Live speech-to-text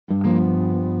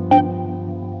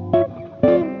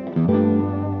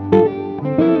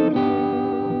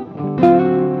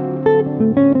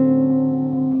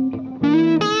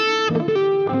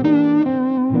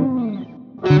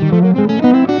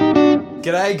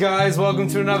Hey guys, welcome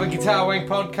to another GuitarWank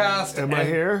podcast. Am I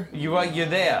here? You're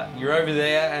there. You're over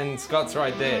there, and Scott's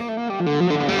right there.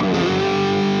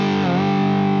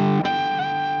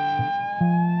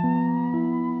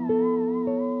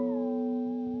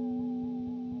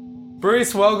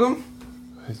 Bruce, welcome.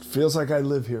 It feels like I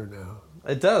live here now.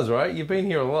 It does, right? You've been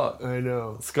here a lot. I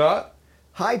know. Scott?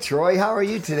 Hi, Troy. How are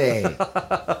you today?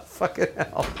 Fucking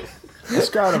hell.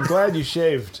 Scott, I'm glad you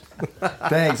shaved.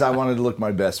 Thanks. I wanted to look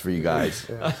my best for you guys.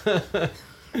 Yeah.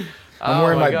 I'm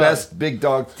wearing my God. best Big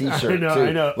Dog t-shirt, too.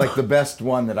 I know. Like the best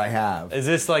one that I have. Is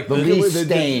this like The least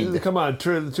stained. Come on,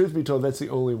 truth be told, that's the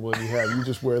only one you have. You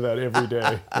just wear that every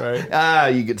day, right? Ah,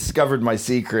 you discovered my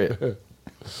secret.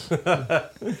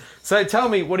 So tell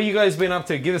me, what have you guys been up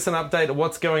to? Give us an update of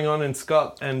what's going on in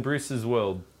Scott and Bruce's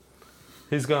world.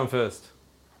 Who's going first?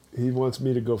 He wants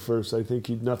me to go first. I think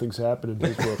nothing's happened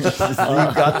in his world. You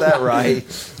got that right.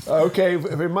 Okay,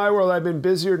 in my world, I've been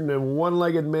busier than a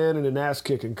one-legged man in an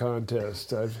ass-kicking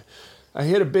contest. I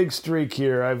hit a big streak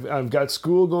here. I've got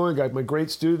school going, got my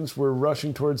great students. We're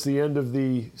rushing towards the end of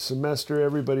the semester.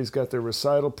 Everybody's got their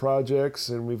recital projects,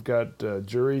 and we've got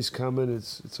juries coming.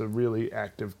 It's a really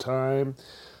active time.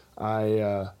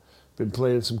 I've been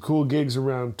playing some cool gigs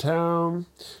around town.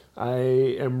 I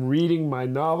am reading my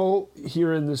novel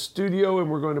here in the studio,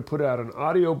 and we're going to put out an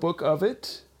audiobook of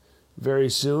it very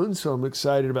soon, so I'm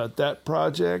excited about that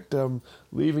project. I'm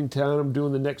leaving town. I'm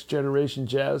doing the Next Generation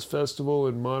Jazz Festival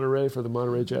in Monterey for the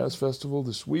Monterey Jazz Festival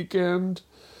this weekend.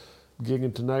 I'm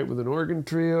gigging tonight with an organ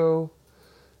trio.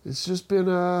 It's just been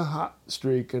a hot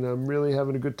streak, and I'm really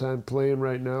having a good time playing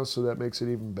right now, so that makes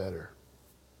it even better.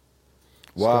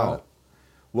 Wow. Scott?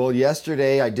 Well,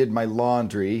 yesterday I did my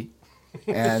laundry,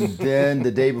 and then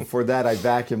the day before that I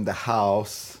vacuumed the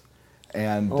house.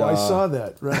 And I saw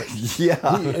that, right. Yeah.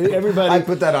 Everybody. I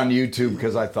put that on YouTube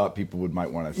because I thought people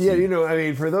might want to see.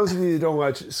 Yeah, for those of you that don't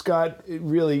watch, Scott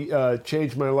really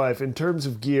changed my life. In terms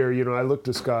of gear, I look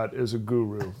to Scott as a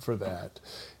guru for that.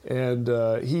 And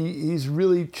he's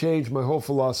really changed my whole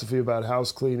philosophy about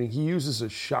house cleaning. He uses a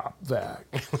shop vac.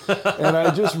 And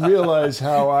I just realized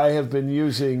how I have been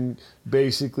using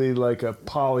basically like a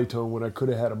Polytone when I could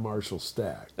have had a Marshall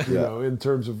stack, in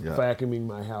terms of vacuuming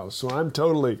my house. So I'm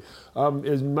totally,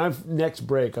 in my next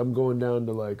break, I'm going down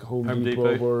to like Home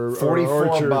Depot or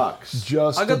Orchard $44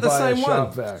 just I got to the buy same a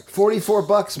shop vac.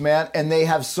 $44, man, and they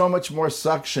have so much more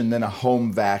suction than a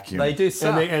home vacuum. They do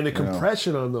suck. And the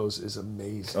compression on those is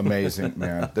amazing. Amazing,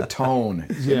 man. The tone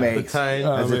Yeah. it makes The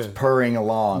tone. as it's man. purring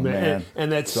along, man.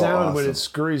 And that So sound when awesome. it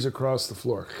scurries across the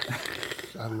floor.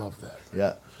 I love that.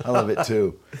 Yeah, I love it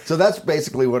too. So that's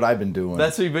basically what I've been doing.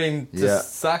 That's what you've been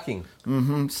just sucking.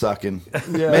 Sucking.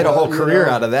 Yeah, Made a whole career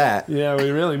out of that. Yeah,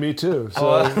 me too.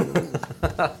 So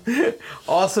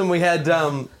Awesome. We had,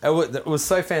 it was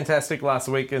so fantastic last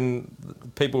week, and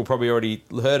people probably already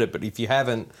heard it, but if you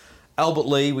haven't, Albert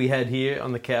Lee we had here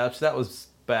on the couch. That was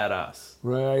badass.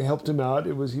 right, I helped him out.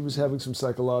 He was having some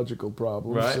psychological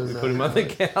problems. Right? And, We put him on the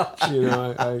couch.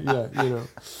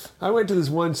 I went to this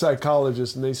one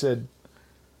psychologist, and they said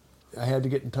I had to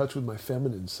get in touch with my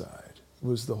feminine side.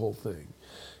 Was the whole thing.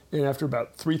 And after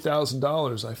about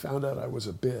 $3,000, I found out I was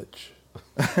a bitch.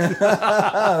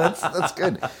 That's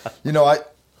good.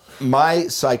 My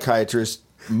psychiatrist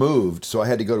moved, so I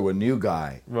had to go to a new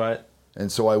guy. Right. And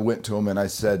so I went to him and I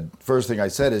said, first thing I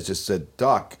said is just said,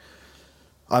 Doc,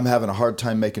 I'm having a hard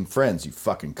time making friends, you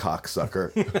fucking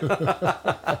cocksucker.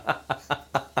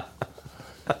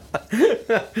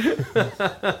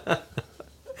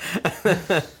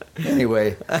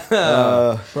 Anyway.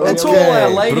 And to all our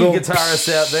lady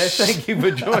guitarists out there, thank you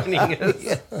for joining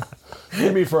us.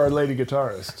 You mean for our lady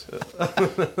guitarist?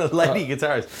 Lady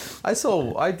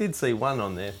guitarist. I did see one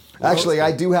on there. Actually,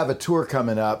 I do have a tour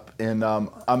coming up, and I'm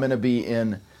going to be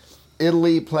in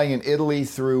Italy, playing in Italy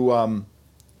through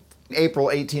April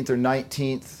 18th or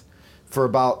 19th for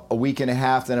about a week and a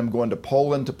half. Then I'm going to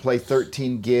Poland to play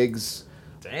 13 gigs.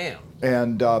 Damn.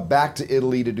 And back to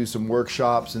Italy to do some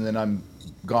workshops, and then I'm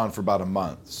gone for about a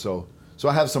month. So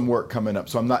I have some work coming up,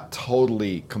 so I'm not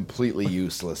totally, completely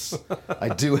useless. I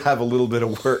do have a little bit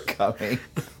of work coming.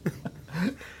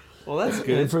 Well, that's And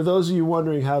good. for those of you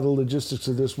wondering how the logistics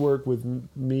of this work with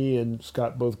me and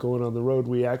Scott both going on the road,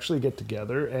 we actually get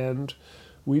together and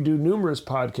we do numerous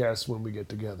podcasts when we get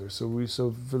together. So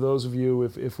for those of you,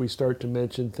 if we start to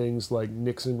mention things like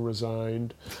Nixon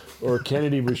resigned or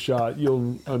Kennedy was shot,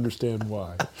 you'll understand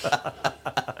why.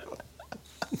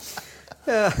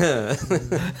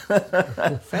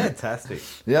 Fantastic.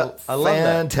 Yep, I love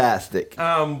that. fantastic.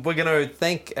 We're going to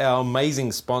thank our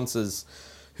amazing sponsors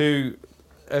who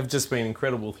have just been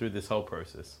incredible through this whole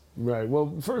process. Right.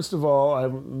 Well, first of all,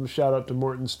 I'm shout out to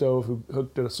Morton Stove who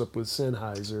hooked us up with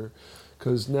Sennheiser,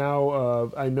 because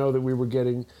now I know that we were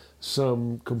getting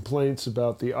some complaints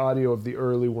about the audio of the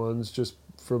early ones, just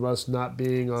from us not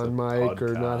being on mic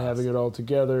or not having it all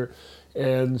together.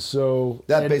 And so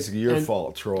that's basically your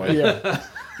fault, Troy. Yeah,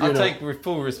 I'll take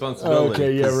full responsibility.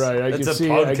 Okay, yeah, right. I can see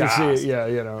it. I can see it.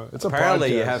 Yeah, it's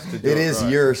apparently a podcast. You have to. Do it is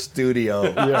right. Your studio,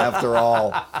 after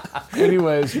all.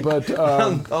 Anyways, but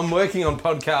I'm working on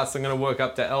podcasts. I'm going to work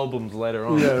up to albums later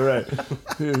on. Yeah, right.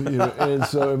 And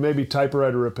so maybe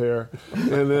typewriter repair,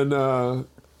 and then.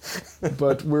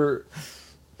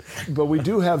 But we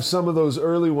do have some of those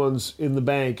early ones in the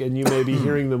bank, and you may be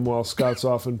hearing them while Scott's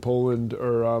off in Poland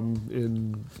or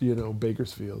in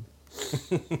Bakersfield.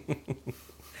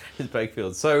 It's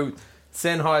Bakersfield. So,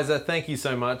 Sennheiser, thank you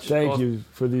so much. Thank you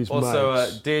for these also,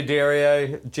 mics. Dear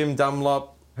Dario, Jim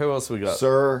Dunlop. Who else we got?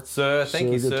 Sir, thank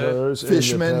you, guitars, sir.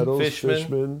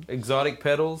 Fishman, Exotic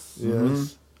Pedals. Yes. Mm-hmm.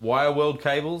 Wire World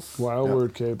Cables. Wire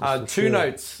World Cables. Two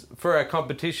notes for our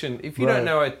competition. If you don't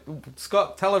know it,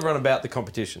 Scott, tell everyone about the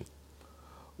competition.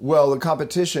 Well, the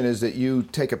competition is that you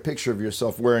take a picture of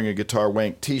yourself wearing a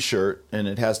GuitarWank t-shirt, and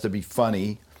it has to be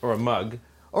funny. Or a mug.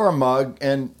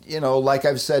 And, like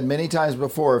I've said many times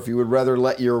before, if you would rather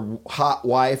let your hot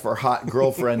wife or hot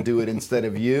girlfriend do it instead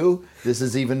of you, this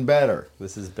is even better.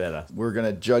 This is better. We're going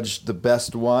to judge the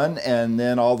best one, and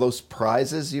then all those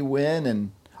prizes you win,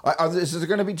 and... Is there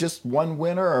going to be just one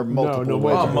winner or multiple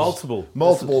winners? Oh, multiple.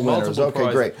 Multiple winners. Multiple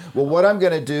Okay, prizes. great. Well, what I'm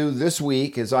going to do this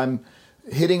week is I'm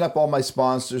hitting up all my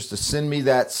sponsors to send me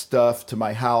that stuff to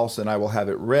my house, and I will have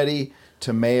it ready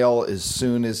to mail as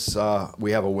soon as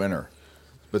we have a winner.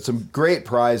 But some great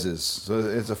prizes. So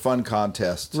it's a fun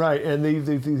contest. Right, and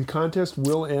the contest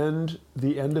will end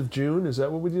the end of June. Is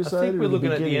that what we decided? I think we're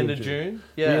looking at the end of June.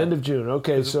 Yeah, the end of June.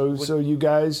 Okay, so you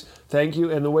guys, thank you.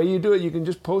 And the way you do it, you can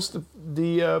just post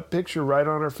the picture right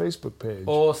on our Facebook page,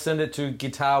 or send it to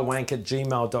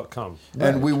guitarwank@gmail.com.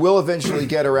 And we will eventually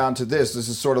get around to this. This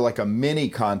is sort of like a mini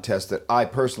contest that I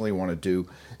personally want to do.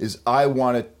 Is I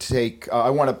want to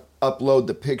upload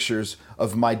the pictures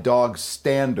of my dog's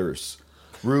standers.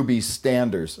 Ruby's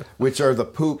standers, which are the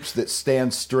poops that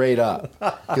stand straight up.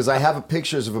 Because I have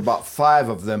pictures of about 5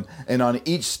 of them, and on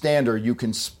each stander you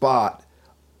can spot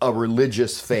a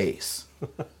religious face.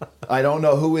 I don't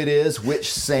know who it is,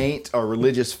 which saint or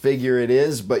religious figure it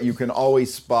is, but you can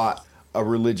always spot a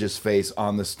religious face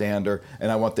on the stander,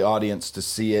 and I want the audience to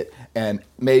see it. And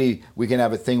maybe we can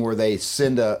have a thing where they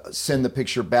send the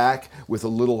picture back with a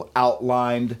little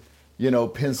outlined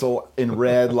pencil in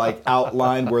red, like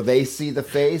outlined where they see the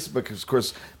face, because of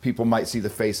course people might see the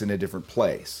face in a different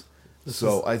place.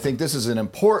 So I think this is an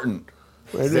important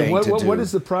thing to do. What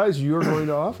is the prize you're going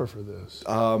to offer for this?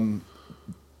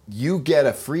 You get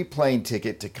a free plane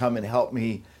ticket to come and help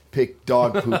me pick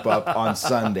dog poop up on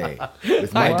Sunday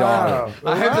with my daughter.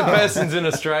 I hope the person's in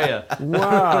Australia.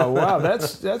 Wow,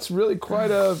 that's really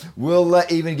quite a... We'll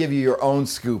even give you your own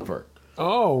scooper.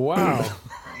 Oh, wow.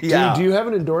 Yeah. Do you have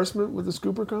an endorsement with the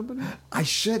scooper company? I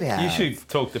should have. You should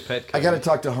talk to Petco. I got to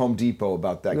talk to Home Depot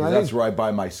about that, because that's where I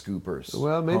buy my scoopers.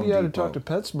 Well, maybe you ought to talk to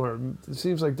PetSmart. It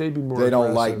seems like they'd be more They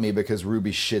don't aggressive. like me because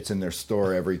Ruby shits in their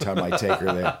store every time I take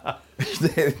her there.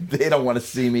 They don't want to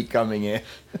see me coming in.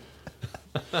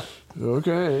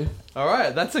 Okay. All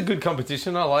right, that's a good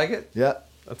competition. I like it. Yeah.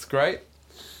 That's great.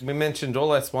 We mentioned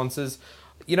all our sponsors.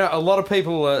 A lot of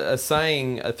people are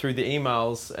saying through the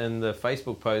emails and the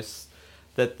Facebook posts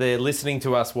that they're listening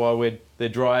to us while they're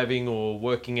driving or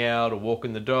working out or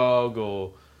walking the dog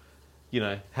or,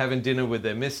 having dinner with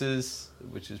their missus,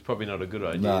 which is probably not a good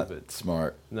idea. Not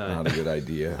smart. No. Not a good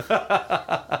idea.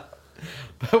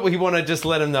 But we want to just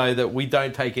let them know that we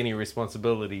don't take any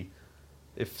responsibility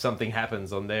if something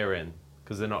happens on their end,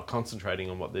 because they're not concentrating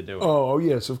on what they're doing. Oh,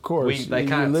 yes, of course. They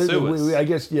can't sue us. I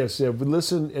guess, yes, yeah. But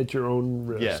listen at your own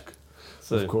risk. Yeah.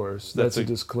 So of course. That's a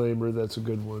disclaimer. That's a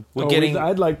good one.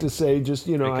 I'd like to say just,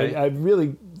 Okay. I'm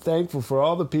really thankful for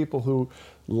all the people who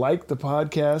like the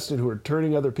podcast and who are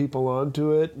turning other people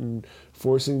onto it and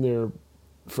forcing their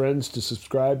friends to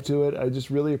subscribe to it. I just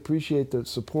really appreciate the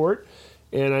support.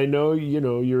 And I know,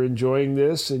 you're enjoying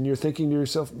this and you're thinking to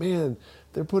yourself, man,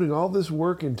 they're putting all this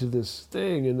work into this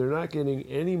thing and they're not getting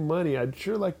any money. I'd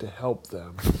sure like to help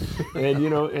them. And,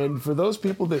 and for those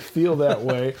people that feel that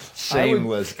way...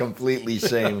 Shameless, completely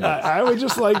shameless. I would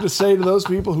just like to say to those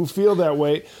people who feel that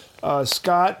way,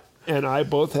 Scott and I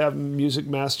both have Music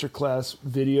Masterclass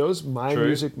videos,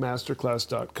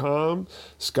 mymusicmasterclass.com.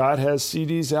 Scott has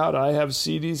CDs out. I have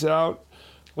CDs out.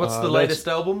 What's the latest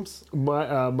albums?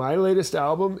 My latest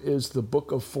album is The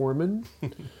Book of Foreman.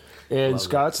 And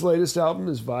Scott's latest album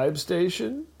is Vibe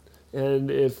Station.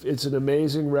 And if it's an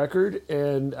amazing record,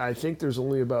 and I think there's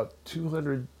only about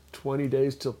 220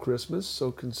 days till Christmas,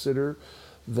 so consider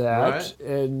that. Right.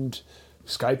 And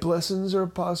Skype lessons are a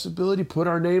possibility. Put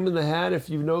our name in the hat if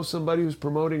you know somebody who's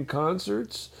promoting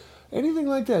concerts. Anything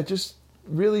like that. Just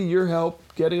really your help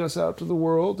getting us out to the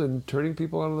world and turning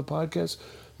people onto the podcast.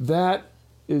 That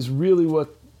is really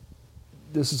what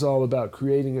this is all about,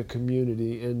 creating a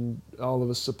community and all of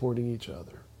us supporting each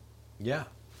other. Yeah,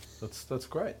 that's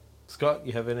great. Scott,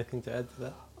 you have anything to add to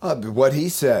that? What he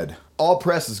said. All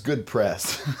press is good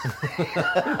press.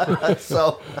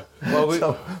 so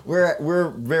we're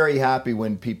very happy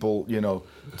when people,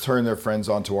 turn their friends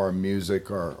onto our music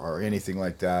or anything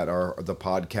like that, or the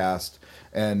podcast.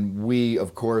 And we,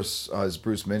 of course, as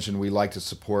Bruce mentioned, we like to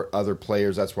support other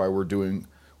players. That's why we're doing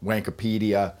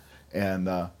Wankopedia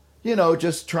and,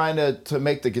 just trying to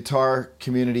make the guitar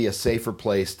community a safer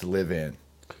place to live in.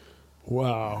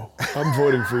 Wow. I'm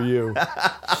voting for you.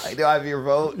 Do I have your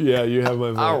vote? Yeah, you have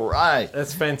my vote. All right.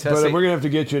 That's fantastic. But we're going to have to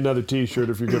get you another T-shirt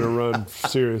if you're going to run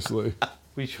seriously.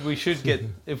 We should get,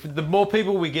 if the more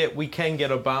people we get, we can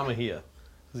get Obama here,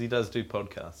 because he does do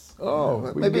podcasts.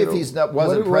 Oh. Maybe if he's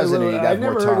wasn't president, he'd have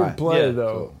more time. I never heard him play, Yeah.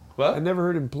 though. What? I never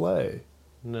heard him play.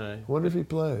 No. I wonder if he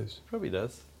plays. Probably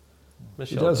does. He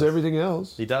Michelle does everything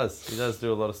else. He does. He does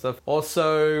do a lot of stuff.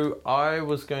 Also, I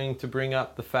was going to bring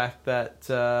up the fact that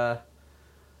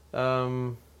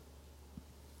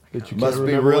That you Must can't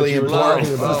be remember what really you were important.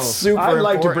 talking about. Super I'd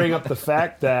like to important. bring up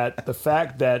the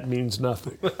fact that means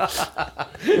nothing.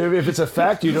 If it's a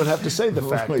fact, you don't have to say the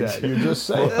fact that. You just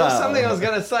say it. That's something I was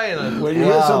going to say. And When you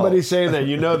hear somebody saying that,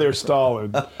 you know they're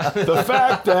stalling. The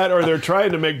fact that, or they're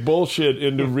trying to make bullshit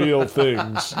into real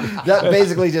things. That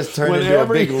basically just turned into a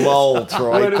big lull,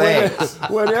 Troy. Thanks.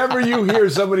 Whenever you hear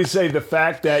somebody say the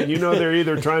fact that, you know they're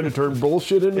either trying to turn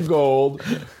bullshit into gold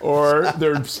or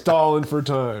they're stalling for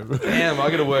time. damn, I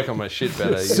got to work on my shit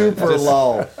better. Super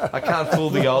lull. I can't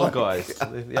fool the old guys.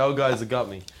 The old guys have got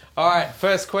me. All right,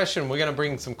 first question. We're going to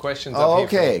bring some questions up here.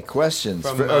 Okay, questions.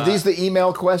 from, Are these the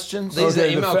email questions? These are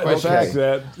Okay, email the questions. fact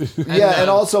that Yeah, and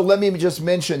also let me just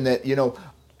mention that,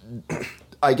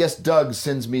 I guess Doug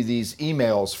sends me these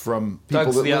emails from people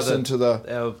Doug's that the listen to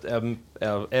the...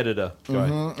 our editor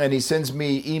guy. And he sends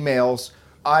me emails.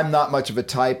 I'm not much of a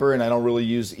typer, and I don't really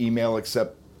use email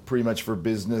except pretty much for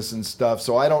business and stuff.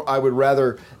 So I would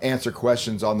rather answer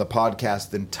questions on the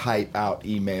podcast than type out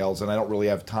emails, and I don't really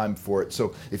have time for it.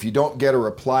 So if you don't get a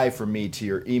reply from me to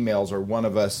your emails or one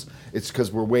of us, it's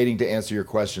because we're waiting to answer your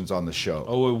questions on the show.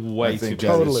 Oh, we're way I think too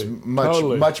that Totally.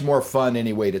 is much more fun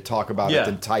anyway to talk about Yeah. it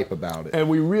than type about it. and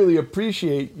we really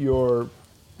appreciate your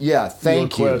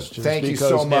Thank you. questions Thank you because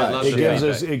so love much. to It hear gives that.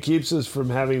 us. It keeps us from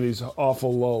having these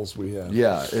awful lulls we have.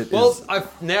 Yeah. Well, I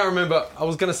now remember I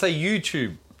was going to say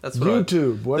YouTube. That's what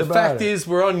YouTube. What the about fact it? is,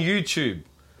 we're on YouTube.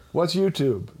 What's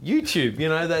YouTube? YouTube,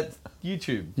 that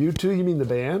YouTube. YouTube? You mean the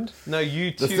band? No,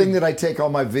 YouTube. the thing that I take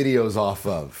all my videos off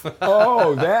of.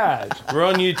 Oh, that. We're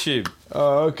on YouTube.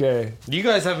 Oh, okay. You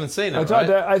guys haven't seen it,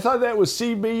 I thought that was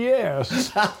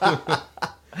CBS.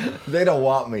 They don't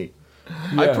want me.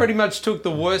 I Yeah. pretty much took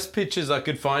the worst pictures I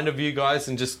could find of you guys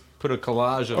and just put a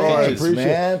collage of Oh, I pictures. appreciate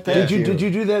man. Did Thank you you. did you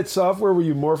do that software where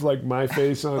you morph like my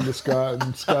face onto Scott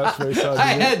and Scott's face onto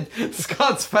I me? had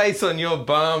Scott's face on your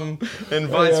bum and Oh,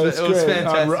 vice yeah, versa. that's It was great.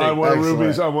 fantastic. On one of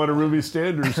Excellent. Ruby's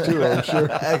standards too, I'm sure.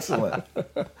 Excellent.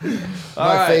 All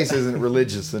My right. face isn't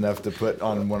religious enough to put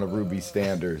on one of Ruby's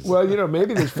standards. Well,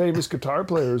 maybe there's famous guitar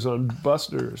players on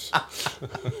Busters.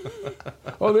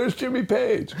 Oh, there's Jimmy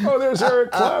Page. Oh, there's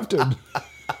Eric Clapton.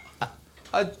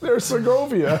 There's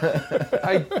Segovia.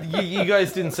 You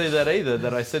guys didn't say that either,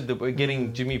 that I said that we're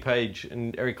getting Jimmy Page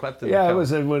and Eric Clapton. to Yeah, it come.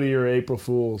 was in one of your April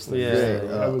Fools things. Yeah.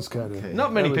 That was kind of... Okay.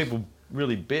 Not many that was- people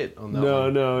really bit on that No,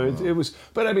 one. no, it was...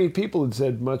 But, I mean, people had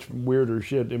said much weirder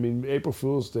shit. I mean, April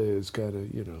Fool's Day is kind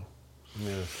of,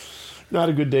 Yeah. not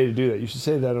a good day to do that. You should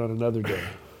say that on another day.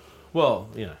 Well,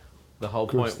 the whole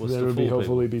point was that to would be fool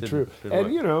hopefully people. be true. Didn't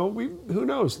And work. who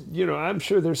knows? I'm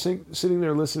sure they're sitting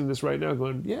there listening to this right now,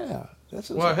 going, "Yeah, that's."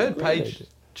 Well, I heard Page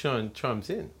chimes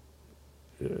in.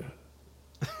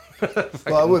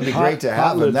 Well, it would be great to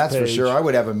have him, Hot that's for Lips sure. Page. I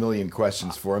would have a million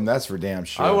questions for him, that's for damn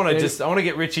sure. I want to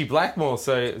get Richie Blackmore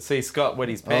so see Scott wet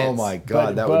his pants. Oh my God,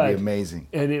 But- that would be but- amazing.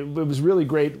 And it was really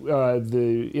great.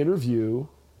 The interview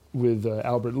with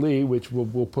Albert Lee, which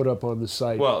we'll put up on the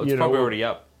site. Well, it's probably already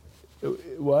up.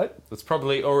 What? It's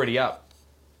probably already up.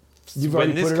 You've when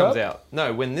already this put it comes up? out.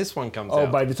 No, when this one comes Oh,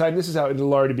 out. by the time this is out,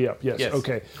 it'll already be up. Yes. Yes.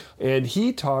 Okay. And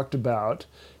he talked about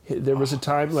there was a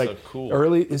time like so cool.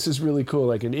 early. This is really cool.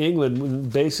 Like in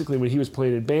England, basically when he was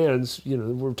playing in bands,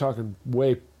 we're talking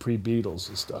way pre-Beatles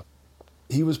and stuff.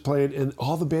 he was playing, and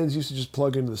all the bands used to just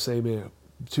plug into the same amp.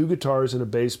 2 guitars and a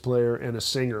bass player and a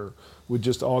singer would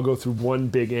just all go through one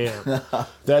big amp.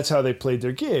 That's how they played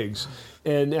their gigs.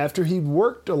 And after he'd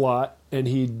worked a lot and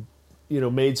he'd,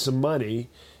 made some money,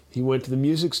 he went to the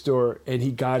music store and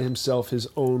he got himself his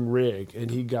own rig. And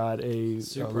he got a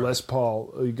Les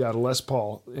Paul. He got a Les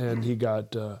Paul, and he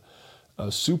got a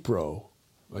Supro,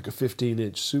 like a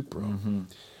 15-inch Supro. Mm-hmm.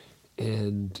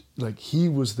 And like he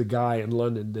was the guy in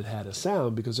London that had a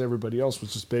sound, because everybody else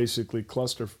was just basically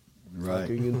cluster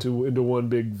fucking into one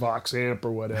big Vox amp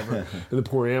or whatever. And the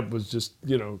poor amp was just,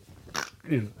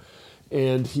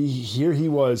 And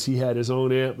he had his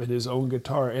own amp and his own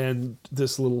guitar, and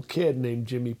this little kid named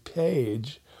Jimmy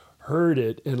Page heard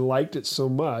it and liked it so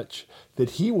much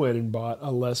that he went and bought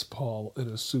a Les Paul and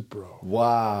a Supro.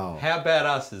 Wow. How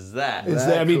badass is that?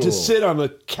 To sit on the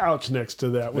couch next to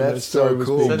that when that story was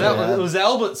cool. being So told. it was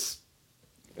Albert's.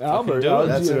 Albert.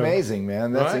 That's amazing,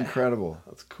 man. That's incredible.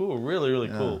 That's cool. Really, really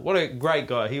cool. What a great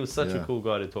guy. He was such a cool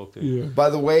guy to talk to. Yeah.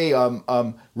 By the way,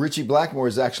 Richie Blackmore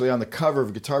is actually on the cover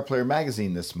of Guitar Player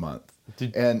magazine this month.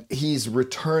 And he's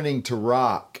returning to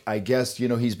rock. I guess,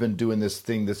 he's been doing this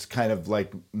kind of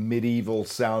like medieval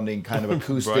sounding kind of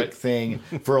acoustic thing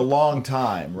for a long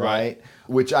time, right?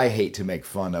 Which I hate to make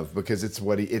fun of, because it's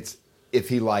if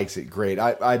he likes it, great.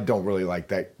 I don't really like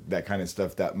that kind of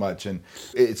stuff that much, and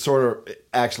it sort of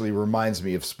actually reminds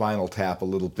me of Spinal Tap a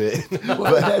little bit.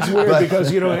 Well, that's weird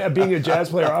because being a jazz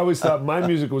player, I always thought my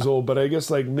music was old, but I guess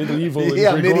like medieval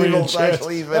and Gregorian jazz,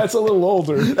 that's a little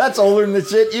older. That's older than the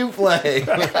shit you play.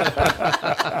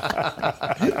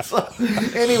 So,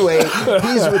 anyway,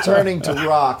 he's returning to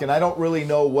rock, and I don't really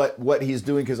know what he's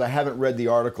doing because I haven't read the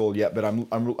article yet, but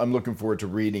I'm looking forward to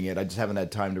reading it. I just haven't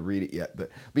had time to read it yet, but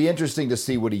be interesting to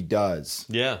see what he does.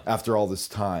 Yeah. After all this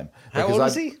time. How old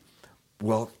is he?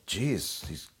 Well,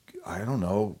 geez, I don't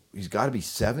know. He's got to be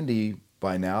 70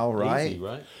 by now, right? Easy,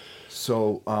 right?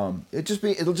 So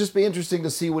it'll just be interesting to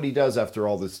see what he does after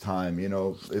all this time.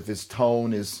 If his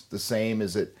tone is the same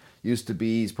as it used to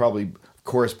be. He's probably, of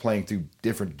course, playing through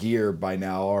different gear by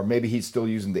now, or maybe he's still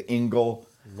using the Ingle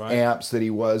amps that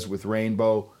he was with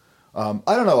Rainbow. I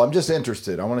don't know. I'm just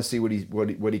interested. I want to see what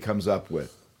he comes up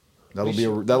with.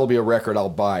 That'll be a record I'll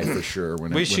buy for sure.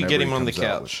 We should get him on the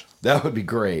couch. That would be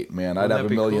great, man. I'd have a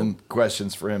million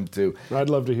questions for him too. I'd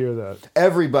love to hear that.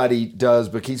 Everybody does,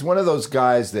 but he's one of those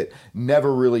guys that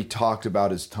never really talked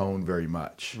about his tone very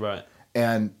much. Right.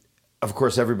 And of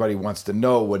course, everybody wants to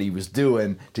know what he was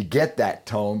doing to get that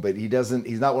tone, but he doesn't.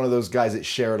 He's not one of those guys that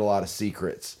shared a lot of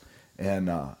secrets. And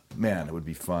man, it would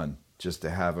be fun just to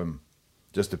have him.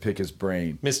 Just to pick his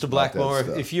brain. Mr. Blackmore,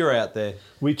 if you're out there.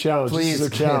 We challenge. This is a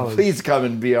challenge. Please come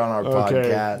and be on our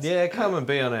podcast. Yeah, come and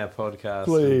be on our podcast.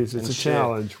 Please, it's a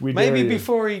challenge. Maybe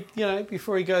before he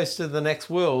goes to the next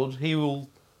world, he will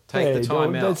take the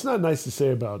time out. That's not nice to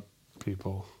say about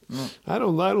people. I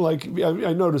don't like.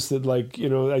 I noticed that,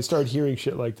 I start hearing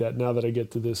shit like that now that I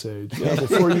get to this age. Yeah,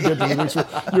 before you get to the next one,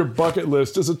 your bucket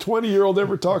list. Does a 20-year-old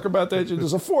ever talk about that?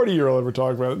 Does a 40-year-old ever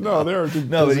talk about it? No, they're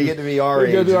but you get to be our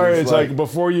age. It's like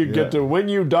before you get to when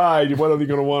you die, what are they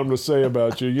going to want them to say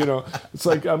about you? It's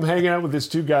like I'm hanging out with these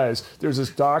 2 guys. There's this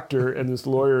doctor and this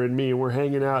lawyer and me, and we're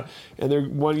hanging out. And they're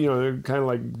kind of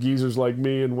like geezers like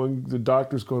me. And the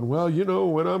doctor's going, well,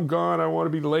 when I'm gone, I want to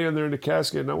be laying there in the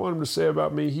casket, and I want him to say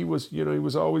about me, he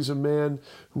was always a man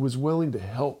who was willing to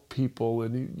help people,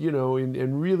 and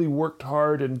and really worked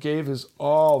hard and gave his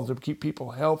all to keep people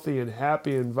healthy and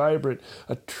happy and vibrant.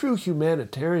 A true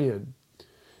humanitarian.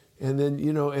 And then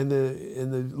and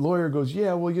the lawyer goes,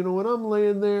 yeah, well, when I'm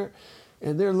laying there,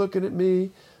 and they're looking at me,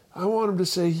 I want him to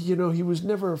say, he was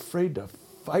never afraid to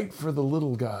fight for the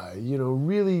little guy.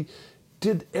 Really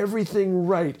did everything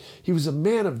right. He was a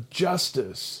man of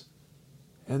justice.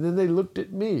 And then they looked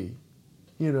at me.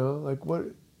 Like what?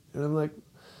 And I'm like,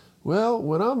 well,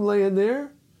 when I'm laying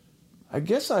there, I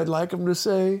guess I'd like him to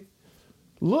say,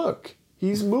 look,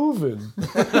 he's moving.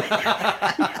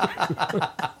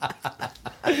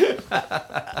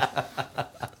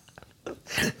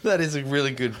 That is a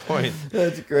really good point.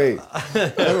 That's great.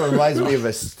 That reminds me of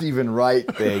a Stephen Wright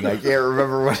thing. I can't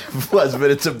remember what it was,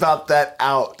 but it's about that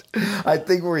out. I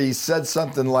think where he said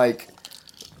something like,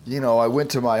 I went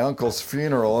to my uncle's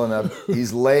funeral and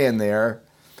he's laying there.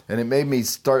 And it made me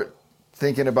start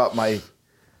thinking about my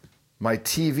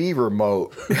TV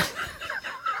remote.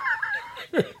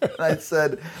 I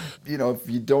said, if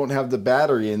you don't have the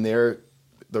battery in there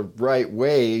the right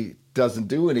way, doesn't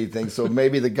do anything. So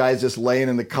maybe the guy's just laying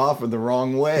in the coffin the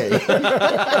wrong way.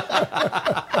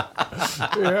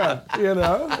 Yeah,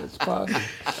 it's possible.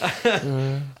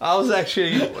 I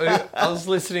was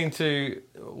listening to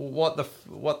what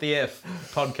What the F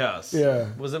podcast. Yeah.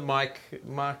 Was it Mark I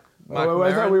Maron?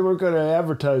 thought we weren't going to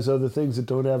advertise other things that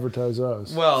don't advertise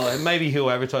us. Well, maybe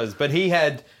he'll advertise, but he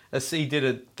did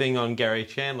a thing on Gary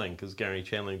Chandling because Gary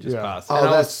Chandling just passed. Oh,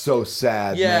 And that's so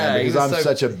sad, Yeah, man, he because was I'm so-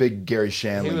 such a big Gary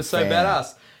Shandling he was so fan.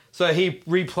 badass. So he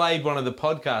replayed one of the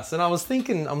podcasts, and I was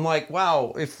thinking, I'm like,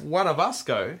 wow, if one of us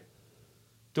go,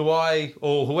 do I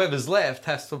or whoever's left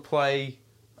has to play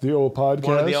The old podcast.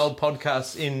 one of the old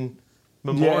podcasts in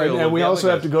Yeah, memorial? and of we the also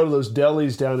other have to guys? go to those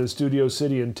delis down in Studio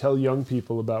City and tell young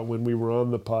people about when we were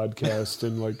on the podcast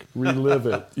and like relive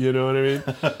it. You know what I mean?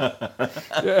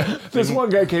 Yeah. This one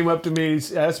guy came up to me,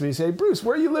 he asked me, he said, "Bruce,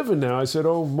 where are you living now?" I said,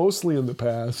 "Oh, mostly in the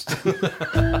past."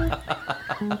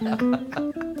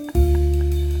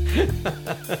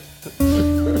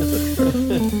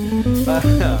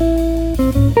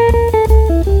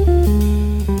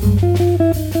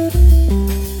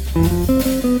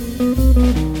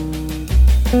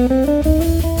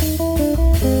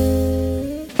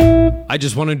 I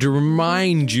just wanted to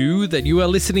remind you that you are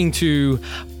listening to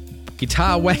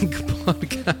GuitarWank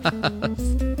podcast.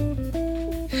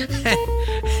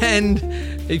 And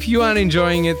if you aren't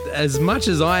enjoying it as much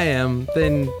as I am,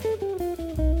 then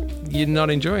you're not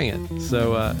enjoying it.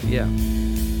 So, yeah.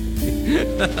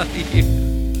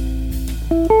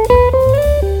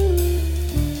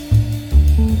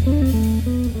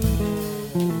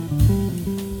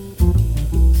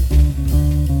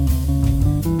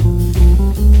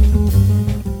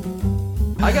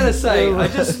 I gotta say,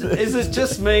 is it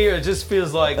just me, or it just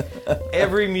feels like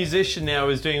every musician now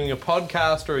is doing a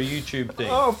podcast or a YouTube thing?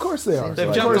 Oh, of course they are. They've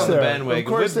Of jumped course on the they are. bandwagon. Of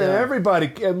course they are.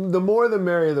 Everybody, and the more the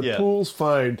merrier. The Yeah. pool's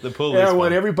fine. The pool yeah, is I want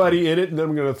fine. everybody in it, and then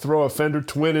I'm going to throw a Fender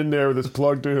Twin in there that's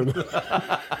plugged in.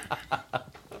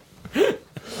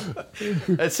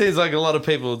 It seems like a lot of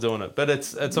people are doing it, but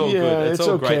it's all yeah, good. It's all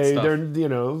okay. great stuff. They're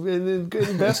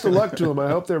and best of luck to them. I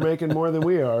hope they're making more than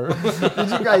we are.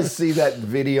 Did you guys see that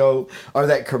video or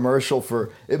that commercial for?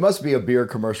 It must be a beer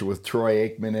commercial with Troy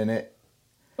Aikman in it.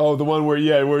 Oh, the one where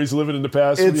he's living in the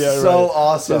past. It's yeah, so right.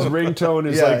 awesome. His ringtone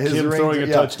is like his him throwing a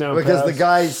ringtone, touchdown because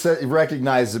pass. the guy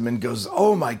recognized him and goes,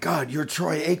 "Oh my God, you're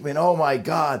Troy Aikman! Oh my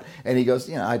God!" And he goes,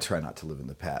 "I try not to live in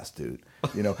the past, dude."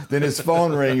 Then his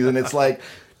phone rings and it's like,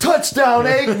 "Touchdown,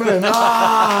 Aikman!"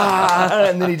 Ah!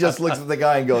 And then he just looks at the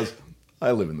guy and goes,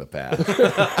 "I live in the past."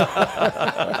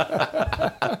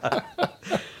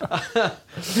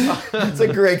 It's a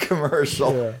great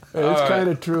commercial. Yeah, and it's kind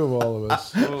of true of all of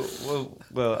us.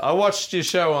 Well, I watched your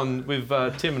show with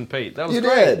Tim and Pete. That was You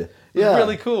great. did. It was Yeah.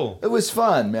 really cool. It was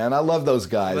fun, man. I love those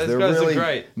guys. Those They're guys are really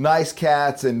great. nice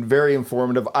cats and very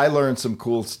informative. I learned some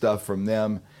cool stuff from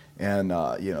them. And,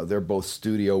 they're both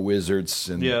studio wizards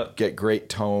and get great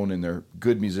tone, and they're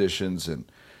good musicians, and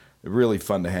really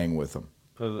fun to hang with them.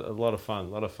 A lot of fun.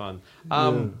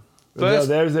 No,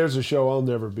 there's a show I'll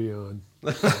never be on.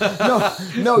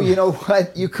 No, you know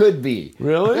what? You could be.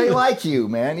 Really? They like you,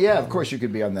 man. Yeah, of course you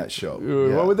could be on that show.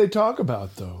 Yeah. What would they talk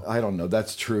about, though? I don't know.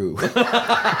 That's true.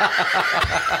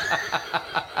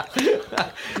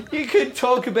 You could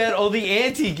talk about all the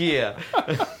anti-gear.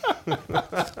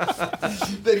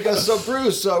 They'd go, "So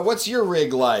Bruce, what's your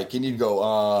rig like?" And you'd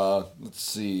go, let's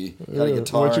see. Got a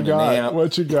guitar What you and got? an amp.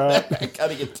 What you got? I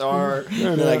got a guitar.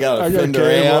 And then I got a I got a Fender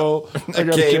cable. amp. I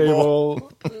got a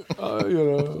cable.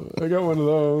 I got one of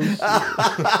those.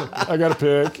 I got a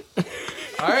pick.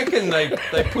 I reckon they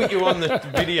put you on the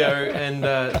video and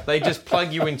they just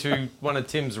plug you into one of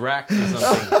Tim's racks or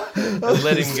something and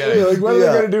let him go. Like, what are they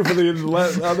going to do for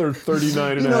the other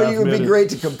 39 and a half You would minutes? be great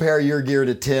to compare your gear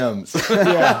to Tim's.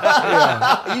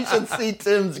 Yeah. You should see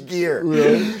Tim's gear.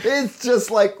 Really? It's just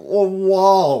like a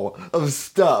wall of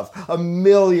stuff. 1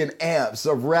 million amps,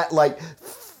 like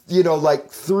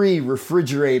 3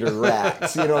 refrigerator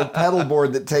racks, a pedal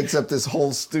board that takes up this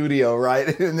whole studio,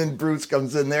 right? And then Bruce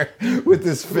comes in there with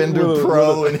this Fender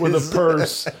Pro with a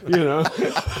purse,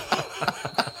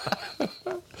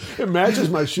 It matches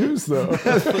my shoes, though.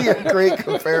 Yeah, great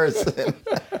comparison.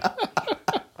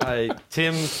 Hey,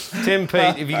 Tim,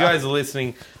 Pete, if you guys are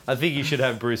listening, I think you should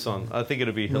have Bruce on. I think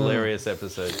it'll be a hilarious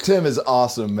episode. Tim is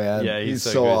awesome, man. Yeah, he's so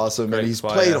so good. awesome. Great And he's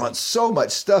player. played on so much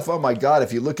stuff. Oh my God,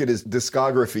 if you look at his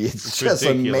discography, it's just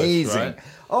ridiculous, amazing. right?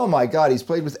 Oh my God, he's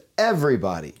played with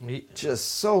everybody. He-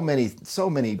 Just so many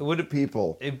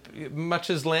people. Much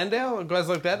as Landau, guys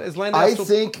like that? Is Landau I still...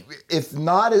 think, if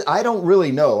not, I don't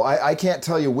really know. I can't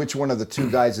tell you which one of the two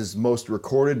guys is most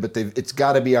recorded, but it's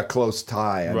got to be a close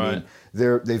tie. I mean,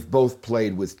 they've both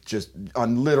played with just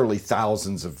on literally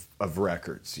thousands of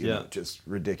records. You know, just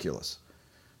ridiculous.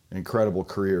 Incredible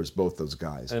careers, both those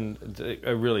guys. And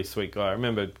a really sweet guy. I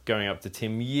remember going up to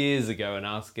Tim years ago and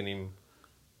asking him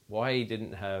why he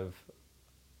didn't have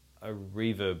a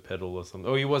reverb pedal or something.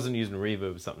 Or he wasn't using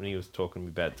reverb or something. He was talking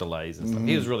about delays and stuff.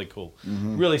 He was really cool.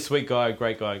 Really sweet guy,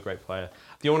 great player.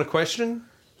 Do you want a question?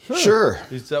 Sure.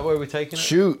 Is that where we're taking it?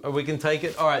 Shoot. Or we can take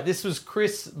it. All right, this was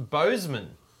Chris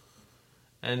Bozeman.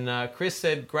 And Chris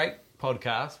said, great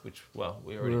podcast, which, well,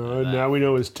 we already know that. Now we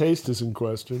know his taste is in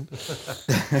question.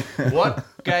 What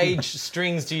gauge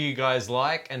strings do you guys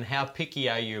like, and how picky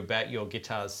are you about your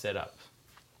guitar's setup?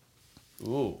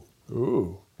 Ooh.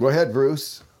 Go ahead,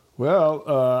 Bruce. Well,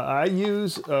 I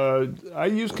use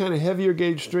kind of heavier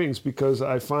gauge strings because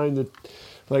I find that,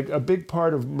 like, a big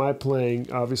part of my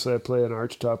playing, obviously I play an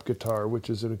archtop guitar, which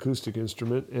is an acoustic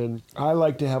instrument, and I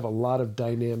like to have a lot of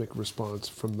dynamic response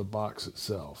from the box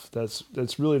itself. That's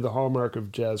really the hallmark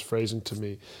of jazz phrasing to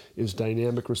me, is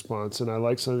dynamic response, and I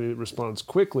like something that responds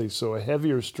quickly, so a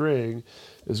heavier string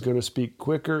is going to speak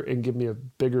quicker and give me a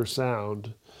bigger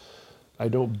sound. I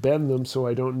don't bend them, so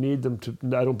I don't need them to.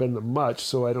 I don't bend them much,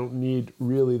 so I don't need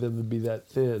really them to be that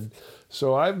thin.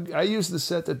 So I use the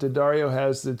set that D'Addario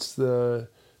has. That's the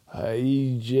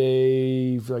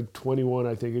EJ like 21,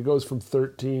 I think. It goes from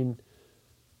 13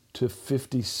 to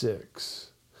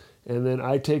 56, and then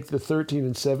I take the 13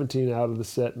 and 17 out of the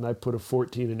set, and I put a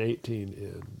 14 and 18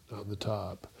 in on the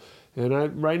top.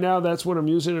 And right now that's what I'm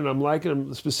using, and I'm liking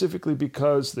them specifically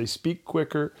because they speak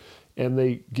quicker, and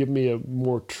they give me a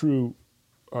more true,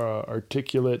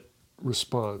 articulate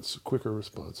response, quicker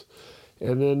response.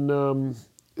 And then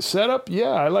setup,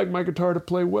 yeah, I like my guitar to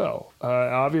play well.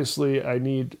 Obviously, I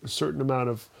need a certain amount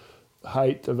of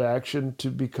height of action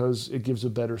because it gives a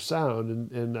better sound,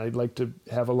 and I like to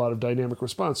have a lot of dynamic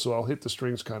response, so I'll hit the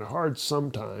strings kind of hard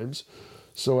sometimes.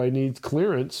 So I need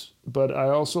clearance, but I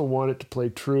also want it to play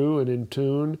true and in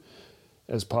tune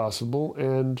as possible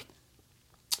and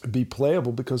be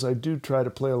playable, because I do try to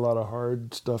play a lot of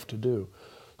hard stuff to do.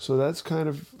 So that's kind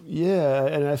of, yeah,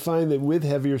 and I find that with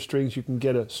heavier strings you can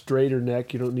get a straighter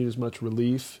neck, you don't need as much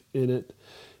relief in it,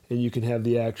 and you can have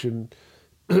the action,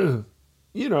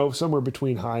 somewhere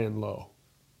between high and low,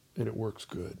 and it works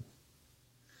good.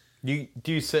 Do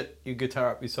you set your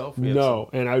guitar up yourself? No,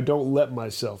 and I don't let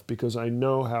myself, because I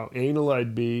know how anal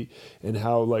I'd be and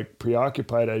how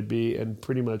preoccupied I'd be, and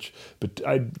pretty much. But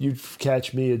you'd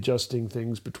catch me adjusting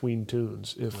things between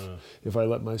tunes if I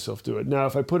let myself do it. Now,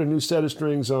 if I put a new set of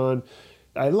strings on,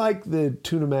 I like the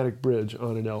Tune-O-Matic bridge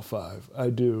on an L5.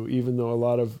 I do, even though a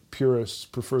lot of purists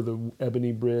prefer the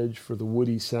ebony bridge for the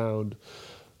woody sound.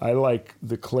 I like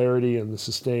the clarity and the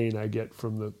sustain I get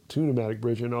from the Tune-O-Matic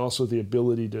bridge, and also the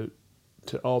ability to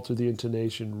alter the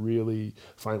intonation really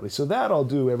finely. So that I'll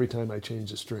do every time I change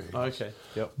the string. Okay,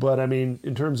 yep. But I mean,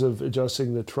 in terms of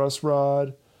adjusting the truss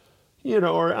rod,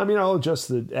 I'll adjust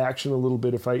the action a little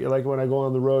bit. If like when I go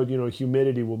on the road,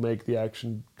 humidity will make the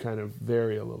action kind of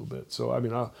vary a little bit. So I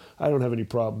mean, I don't have any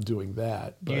problem doing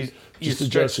that. But just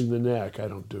adjusting the neck, I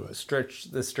don't do it.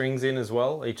 Stretch the strings in as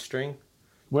well, each string?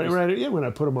 When I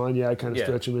put them on, I kind of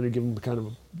stretch them in and give them kind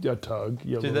of a tug.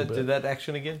 Do that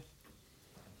action again?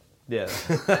 Yeah.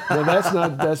 Well, that's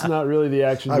not really the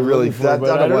action. I don't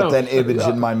want that image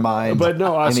in my mind. But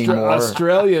no,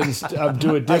 Australians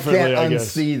do it differently. I can't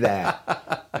unsee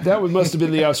that. That must have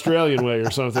been the Australian way or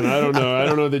something. I don't know. I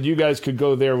don't know that you guys could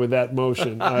go there with that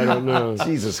motion. I don't know.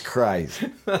 Jesus Christ.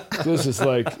 This is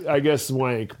like, I guess,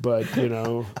 wank, but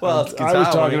Well, it's guitar I was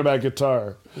talking wank. about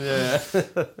guitar. Yeah.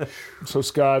 So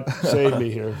Scott, save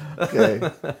me here. Okay.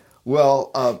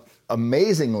 Well,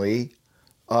 amazingly,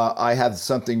 I have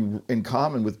something in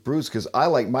common with Bruce, because I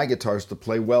like my guitars to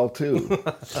play well too.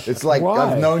 It's like, Why?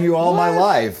 I've known you all my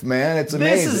life, man. It's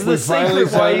amazing. This is the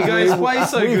secret why you guys play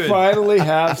so good. We finally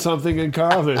have something in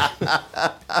common.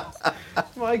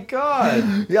 My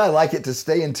God. Yeah, I like it to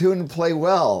stay in tune and play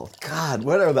well. God,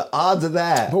 what are the odds of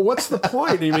that? But what's the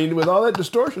point? I mean, with all that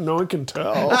distortion, no one can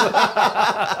tell.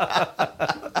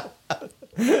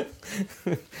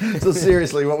 So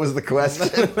seriously, what was the question?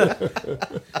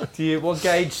 What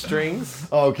gauge strings?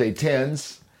 Okay,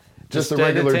 tens. Just the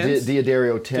standard regular tens?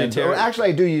 D'Addario 10. D'Addario. Or actually,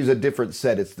 I do use a different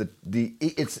set. It's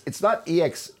it's not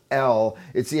EXL.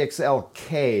 It's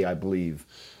EXLK, I believe.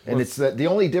 And it's the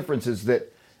only difference is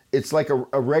that it's like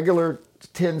a regular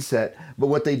 10 set, but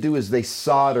what they do is they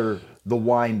solder the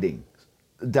winding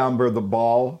down by the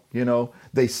ball.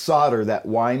 They solder that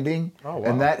winding,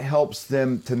 and that helps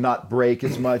them to not break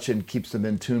as much and keeps them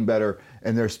in tune better.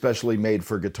 And they're specially made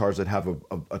for guitars that have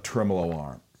a tremolo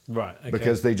arm. Right. Okay.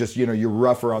 Because they just, you're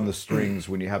rougher on the strings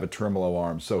when you have a tremolo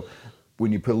arm. So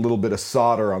when you put a little bit of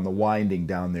solder on the winding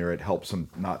down there, it helps them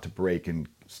not to break and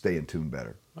stay in tune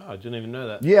better. Oh, I didn't even know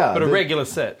that. Yeah. But a regular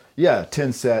set. Yeah,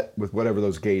 10 set with whatever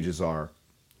those gauges are.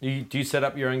 Do you set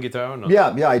up your own guitar or not?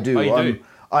 Yeah, I do. Oh, you do?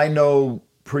 I know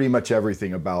pretty much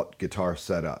everything about guitar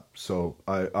setup. So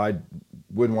I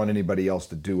wouldn't want anybody else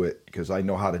to do it because I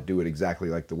know how to do it exactly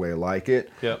like the way I like it.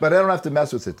 Yep. But I don't have to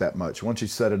mess with it that much. Once you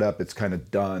set it up, it's kind of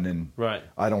done, and Right.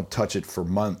 I don't touch it for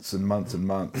months and months and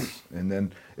months. And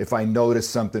then if I notice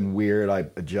something weird, I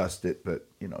adjust it. But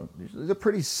they're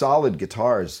pretty solid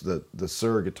guitars, the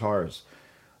Suhr guitars.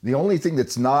 The only thing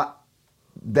that's not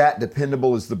that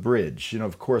dependable is the bridge.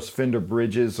 Of course, Fender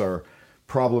bridges are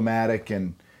problematic,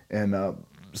 and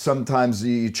sometimes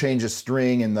you change a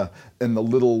string and the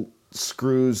little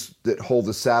screws that hold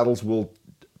the saddles will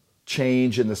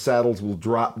change, and the saddles will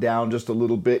drop down just a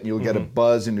little bit, and you'll get a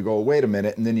buzz, and you go, wait a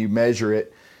minute, and then you measure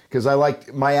it, because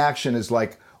my action is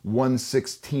like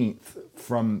 1/16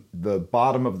 from the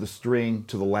bottom of the string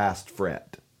to the last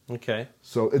fret. Okay.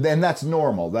 So, and that's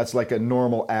normal. That's like a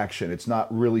normal action. It's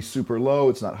not really super low.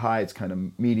 It's not high. It's kind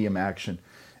of medium action.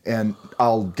 And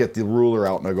I'll get the ruler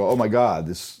out and I go, oh my God,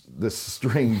 this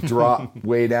string dropped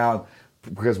way down,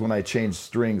 because when I change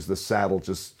strings, the saddle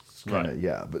just kind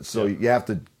of, But so you have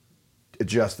to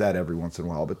adjust that every once in a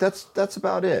while. But that's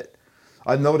about it.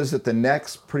 I noticed that the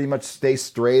necks pretty much stay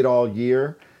straight all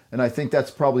year. And I think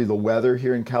that's probably the weather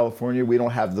here in California. We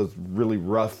don't have those really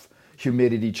rough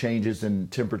humidity changes and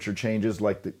temperature changes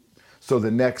so the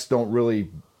necks don't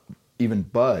really even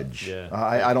budge. Yeah.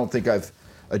 I don't think I've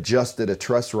adjusted a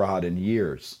truss rod in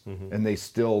years, and they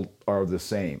still are the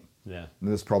same. Yeah.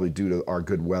 And this is probably due to our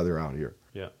good weather out here.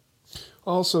 Yeah.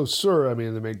 Also, Suhr, they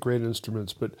make great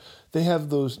instruments, but they have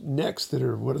those necks that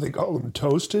are, what do they call them,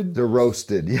 toasted? They're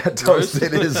roasted. Yeah,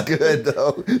 toasted is good,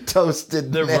 though.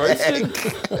 Toasted They're neck.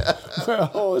 roasted?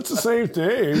 Well, it's the same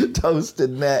thing.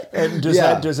 Toasted neck. And does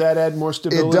that add more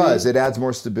stability? It does. It adds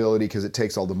more stability because it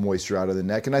takes all the moisture out of the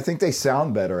neck. And I think they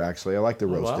sound better, actually. I like the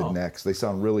roasted necks. They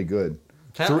sound really good.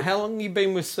 How long have you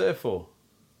been with Suhr for?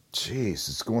 Jeez,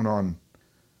 it's going on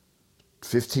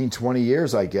 15, 20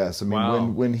 years, I guess. I mean, Wow.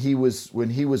 when he was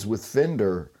with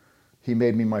Fender, he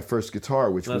made me my first guitar,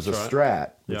 which was a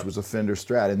Strat, which was a Fender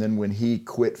Strat. And then when he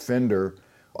quit Fender,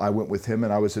 I went with him,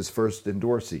 and I was his first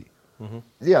endorsee.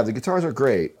 Yeah, the guitars are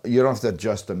great. You don't have to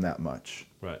adjust them that much.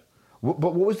 Right. But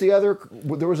what was the other?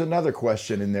 There was another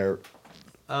question in there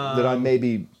that I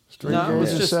maybe. String No, it was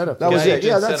gauge just setup. That was it. Gauge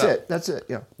Yeah, and that's setup. it. That's it.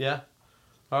 Yeah. Yeah.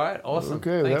 All right. Awesome.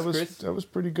 Okay, Thanks, that Chris. was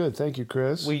pretty good. Thank you,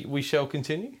 Chris. We shall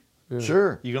continue.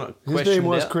 Sure. You got a His question? name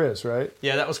was out? Chris, right?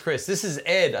 Yeah, that was Chris. This is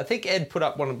Ed. I think Ed put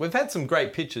up one. We've had some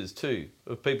great pictures too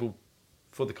of people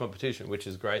for the competition, which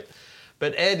is great.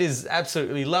 But Ed is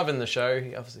absolutely loving the show.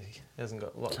 He obviously hasn't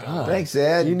got a lot going on. Thanks,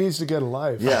 Ed. He needs to get a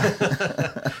life.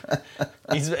 Yeah.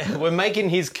 We're making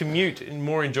his commute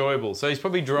more enjoyable. So he's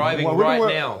probably driving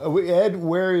now. Ed,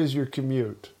 where is your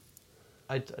commute?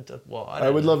 I don't I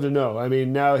would know. love to know. I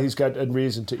mean, now he's got a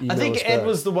reason to email I think us Ed back.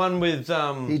 was the one with.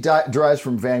 He drives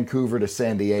from Vancouver to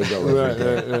San Diego every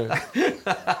day.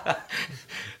 Right.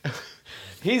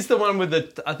 He's the one with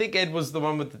the. I think Ed was the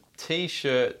one with the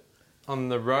T-shirt on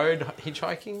the road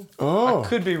hitchhiking. Oh, I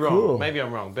could be wrong. cool. Maybe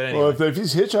I'm wrong. But anyway, Well, if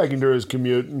he's hitchhiking during his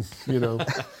commute,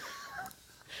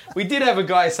 we did have a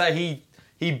guy say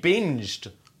he binged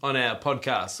on our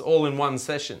podcast all in one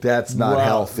session. That's not Wow.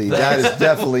 healthy. That is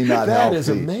definitely not that healthy. is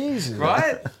amazing.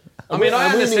 Right? I mean, I we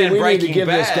need- understand we need to Breaking give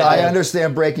this Bad. guy- I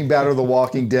understand Breaking Bad or The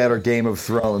Walking Dead or Game of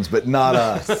Thrones, but not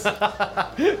us.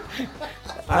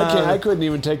 I couldn't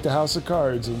even take the House of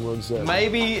Cards in one set.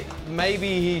 Maybe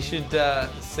he should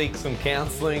seek some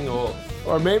counseling or.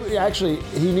 Or maybe, actually,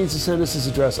 he needs to send us his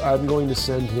address. I'm going to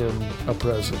send him a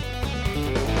present.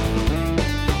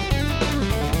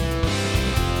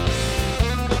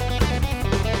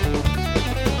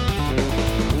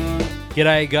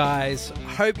 G'day guys,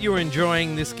 hope you're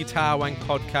enjoying this GuitarWank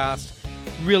podcast.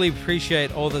 Really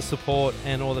appreciate all the support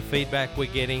and all the feedback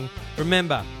we're getting.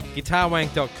 Remember,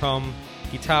 GuitarWank.com,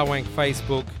 GuitarWank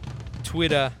Facebook,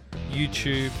 Twitter,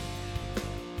 YouTube.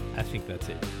 I think that's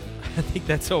it. I think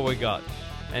that's all we got.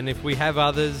 And if we have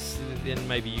others, then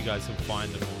maybe you guys can find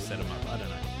them or set them up. I don't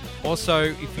know. Also,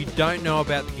 if you don't know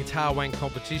about the GuitarWank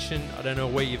competition, I don't know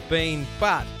where you've been,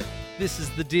 but this is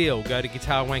the deal. Go to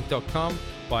GuitarWank.com,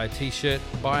 buy a t-shirt,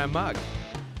 buy a mug.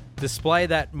 Display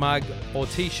that mug or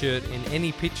t-shirt in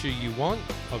any picture you want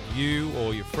of you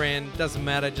or your friend. Doesn't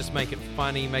matter, just make it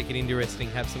funny, make it interesting,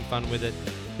 have some fun with it.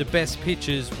 The best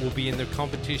pictures will be in the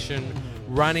competition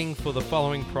running for the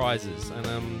following prizes. And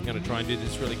I'm going to try and do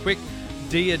this really quick.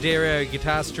 D'Addario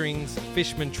guitar strings,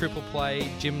 Fishman triple play,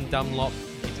 Jim Dunlop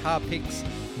guitar picks,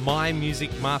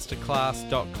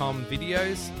 mymusicmasterclass.com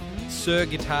videos, Suhr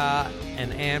guitar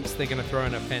and amps. They're going to throw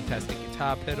in a fantastic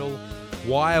guitar pedal.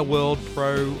 Wire World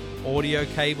Pro audio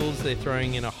cables. They're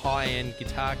throwing in a high-end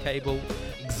guitar cable.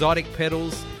 Exotic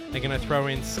pedals. They're going to throw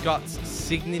in Scott's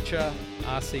signature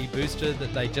RC booster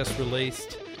that they just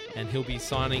released, and he'll be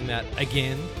signing that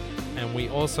again. And we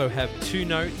also have 2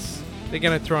 notes. They're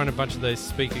going to throw in a bunch of those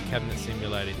speaker cabinet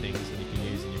simulator things that you can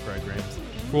use in your programs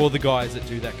for all the guys that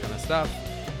do that kind of stuff.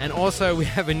 And also we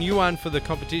have a new one for the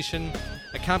competition,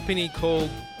 a company called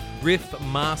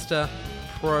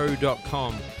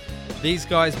riffmasterpro.com. These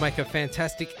guys make a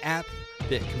fantastic app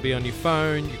that can be on your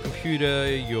phone, your computer,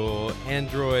 your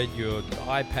Android, your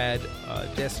iPad,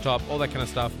 desktop, all that kind of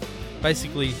stuff.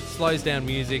 Basically slows down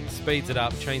music, speeds it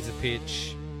up, changes the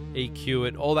pitch, EQ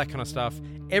it, all that kind of stuff.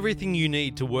 Everything you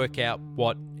need to work out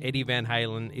what Eddie Van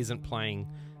Halen is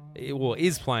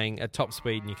playing at top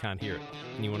speed and you can't hear it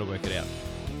and you want to work it out.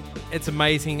 It's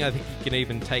amazing. I think you can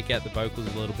even take out the vocals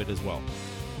a little bit as well.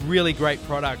 Really great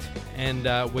product, and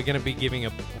we're going to be giving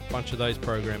a bunch of those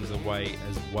programs away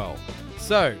as well.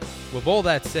 So, with all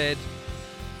that said,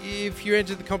 if you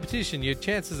enter the competition, your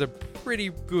chances are pretty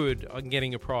good on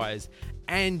getting a prize,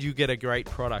 and you get a great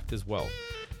product as well.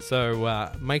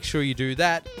 So make sure you do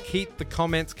that. Keep the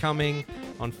comments coming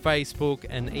on Facebook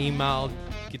and email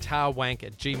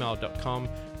guitarwank@gmail.com.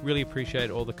 Really appreciate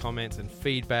all the comments and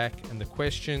feedback and the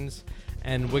questions.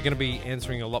 And we're going to be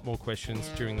answering a lot more questions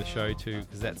during the show too,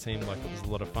 because that seemed like it was a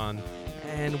lot of fun.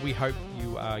 And we hope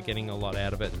you are getting a lot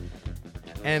out of it.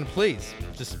 And please,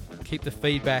 just keep the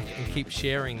feedback and keep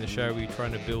sharing the show. We're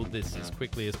trying to build this as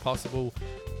quickly as possible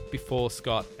before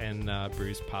Scott and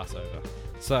Bruce pass over.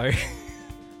 So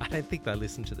I don't think they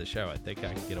listen to the show. I think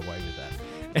I can get away with that.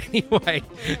 Anyway,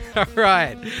 all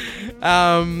right.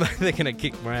 They're going to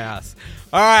kick my ass.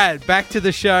 All right, back to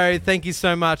the show. Thank you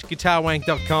so much.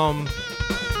 GuitarWank.com.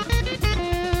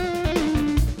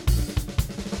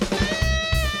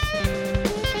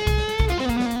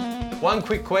 One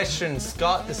quick question,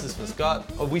 Scott. This is for Scott.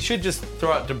 We should just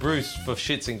throw it to Bruce for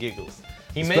shits and giggles.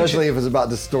 Especially if it's about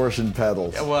distortion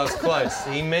pedals. Yeah, well, it's close.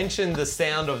 He mentioned the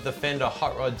sound of the Fender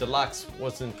Hot Rod Deluxe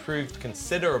was improved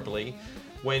considerably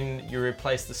when you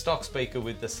replaced the stock speaker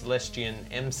with the Celestion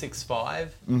M65.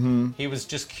 Mm-hmm. He was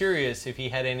just curious if he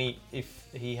had any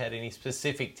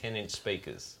specific 10-inch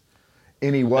speakers.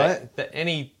 Any what?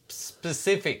 Any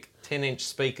specific 10-inch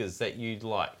speakers that you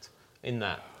liked in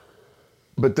that.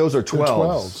 But those are 12s.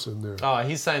 12s in there. Oh,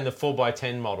 he's saying the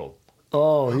 4x10 model.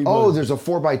 There's a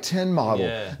 4x10 model.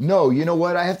 Yeah. No, you know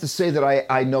what? I have to say that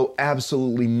I know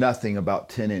absolutely nothing about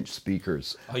 10-inch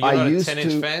speakers. Oh, you're not a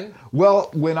 10-inch fan? Well,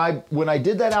 when I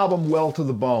did that album, Well to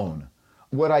the Bone,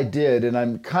 what I did, and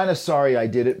I'm kind of sorry I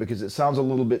did it because it sounds a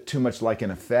little bit too much like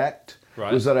an effect,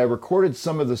 was that I recorded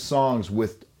some of the songs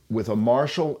with a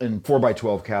Marshall and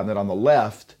 4x12 cabinet on the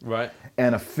left, right,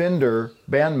 and a Fender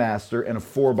Bandmaster and a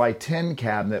 4x10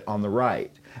 cabinet on the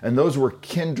right. And those were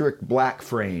Kendrick black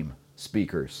frame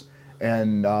speakers,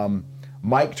 and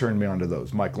Mike turned me onto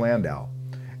those, Mike Landau.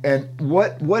 And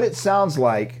what it sounds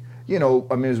like,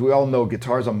 as we all know,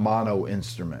 guitar's a mono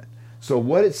instrument. So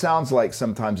what it sounds like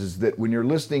sometimes is that when you're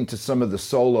listening to some of the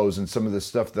solos and some of the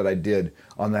stuff that I did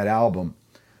on that album,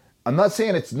 I'm not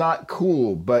saying it's not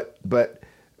cool, but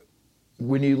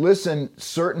when you listen,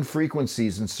 certain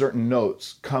frequencies and certain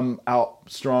notes come out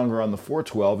stronger on the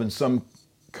 412 and some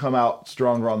come out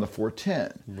stronger on the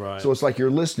 410. Right. So it's like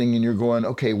you're listening and you're going,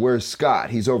 okay, where's Scott?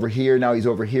 He's over here, now he's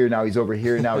over here, now he's over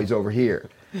here, now he's over here.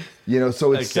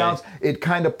 So it sounds, it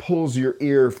kind of pulls your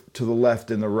ear to the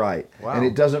left and the right. Wow. And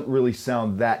it doesn't really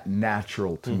sound that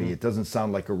natural to me. It doesn't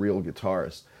sound like a real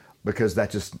guitarist because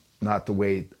that's just not the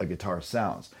way a guitar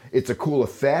sounds. It's a cool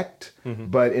effect,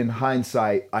 but in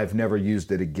hindsight, I've never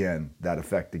used it again, that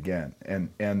effect again.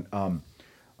 And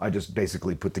I just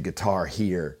basically put the guitar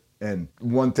here. And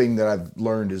one thing that I've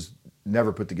learned is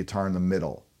never put the guitar in the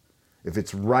middle. If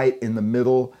it's right in the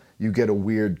middle, you get a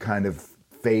weird kind of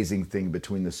phasing thing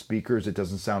between the speakers. It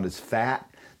doesn't sound as fat.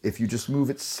 If you just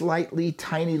move it slightly,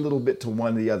 tiny little bit to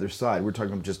one or the other side, we're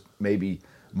talking just maybe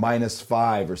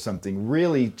 -5 or something,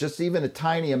 really just even a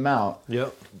tiny amount,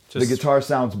 the guitar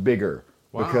sounds bigger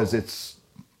because it's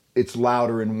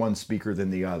louder in one speaker than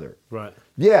the other. Right.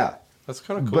 Yeah. That's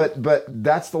kind of cool. But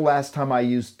that's the last time I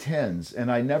used 10s,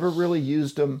 and I never really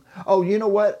used them. Oh, you know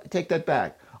what? Take that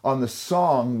back. On the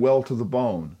song Well to the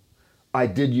Bone, I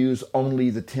did use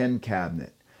only the 10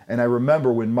 cabinet. And I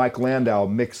remember when Mike Landau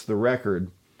mixed the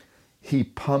record, he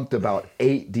pumped about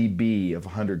 8 dB of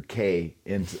 100K,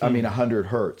 100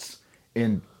 hertz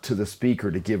into the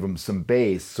speaker to give him some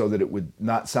bass so that it would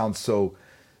not sound so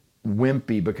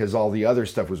wimpy because all the other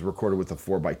stuff was recorded with a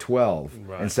 4x12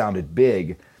 and sounded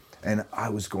big. And I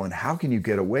was going, how can you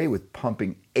get away with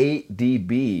pumping 8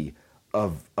 dB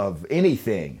of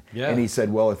anything. Yeah. And he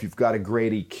said, well, if you've got a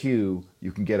great EQ,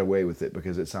 you can get away with it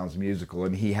because it sounds musical.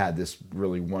 And he had this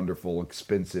really wonderful,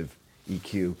 expensive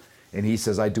EQ. And he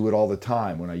says, I do it all the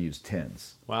time when I use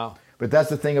 10s. Wow. But that's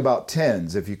the thing about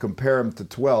 10s. If you compare them to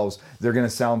 12s, they're going to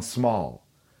sound small.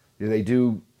 They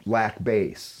do lack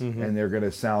bass, and they're going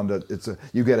to sound.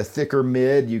 You get a thicker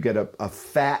mid, you get a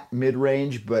fat mid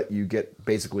range, but you get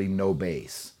basically no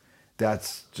bass.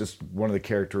 That's just one of the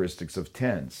characteristics of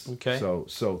 10s. Okay.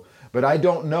 But I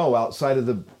don't know, outside of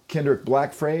the Kendrick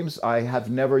Black frames, I have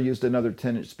never used another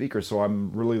 10-inch speaker, so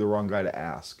I'm really the wrong guy to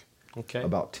ask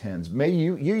about 10s. Maybe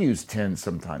you use 10s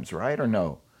sometimes, right? Or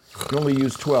no? You only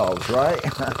use 12s, right?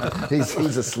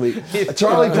 he's asleep.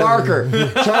 Charlie Parker.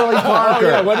 Charlie Parker. Oh,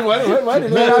 yeah. Why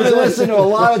did Man, I've been listening to a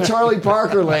lot of Charlie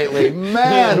Parker lately.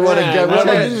 Man, what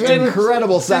an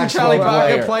incredible saxophone Charlie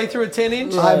Parker player. play through a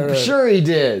 10-inch? I'm sure he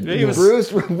did. He was-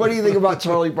 Bruce, what do you think about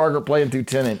Charlie Parker playing through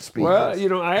 10-inch speakers?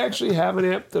 Well, I actually have an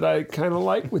amp that I kind of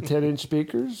like with 10-inch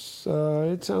speakers.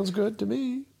 It sounds good to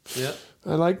me. Yeah.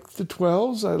 I like the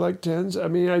 12s. I like 10s. I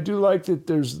mean, I do like that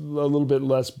there's a little bit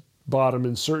less bottom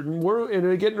in certain and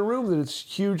I get in a room that it's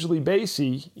hugely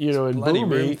bassy, and bloody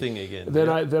boomy. room thing again. Then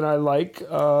I like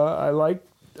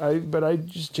but I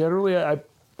just generally I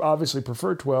obviously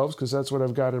prefer 12s because that's what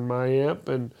I've got in my amp,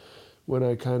 and when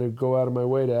I kind of go out of my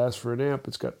way to ask for an amp,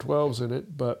 it's got 12s in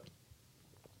it. But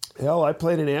hell, I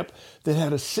played an amp that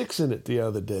had a 6 in it the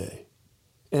other day,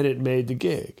 and it made the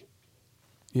gig.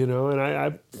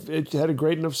 And it had a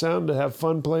great enough sound to have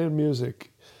fun playing music.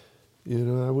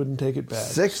 I wouldn't take it back.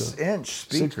 6-inch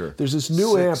speaker. There's this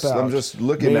new amp out. I'm just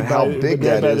looking at how big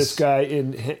that by is. this guy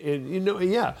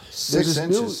yeah. 6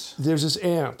 inches. There's this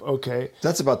amp, okay.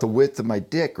 That's about the width of my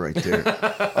dick right there.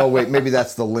 Oh wait, maybe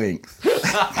that's the length.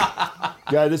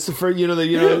 Yeah, that's the first.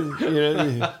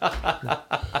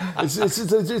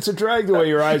 It's a drag the way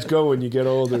your eyes go when you get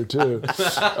older too.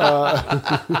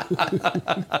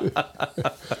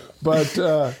 But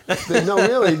no,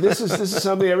 really, this is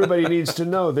something everybody needs to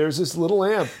know. There's this little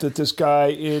amp that this guy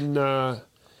in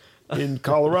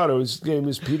Colorado. His name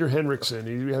is Peter Henriksen.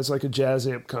 He has like a jazz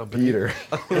amp company. Peter.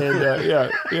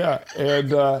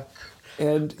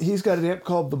 And he's got an amp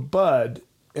called the Bud,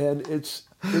 and it's.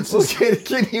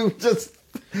 Can you just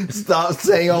stop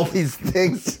saying all these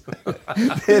things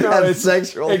that have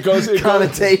sexual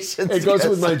connotations? It goes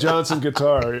with my Johnson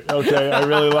guitar. Okay, I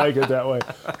really like it that way.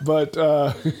 But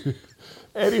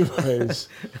anyways,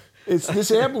 this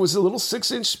amp was a little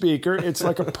 6-inch speaker. It's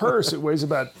like a purse. It weighs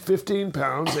about 15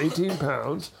 pounds, 18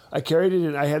 pounds. I carried it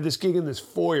in. I had this gig in this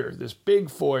foyer, this big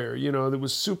foyer, that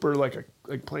was super like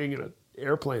playing in an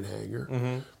airplane hangar.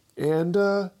 Mm-hmm.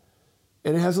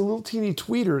 And it has a little teeny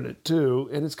tweeter in it too,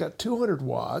 and it's got 200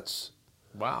 watts.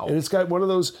 Wow. And it's got one of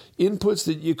those inputs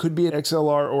that you could be an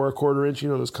XLR or a 1/4 inch,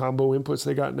 those combo inputs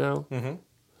they got now. Mm-hmm.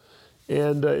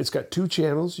 And it's got 2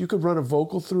 channels. You could run a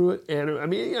vocal through it. And I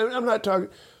mean, I'm not talking,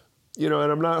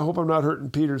 and I hope I'm not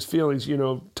hurting Peter's feelings,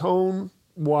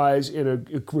 tone-wise in a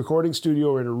recording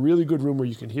studio or in a really good room where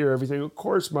you can hear everything. Of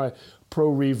course, my Pro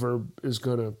Reverb is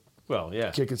going to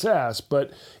kick its ass.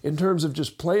 But in terms of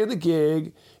just playing the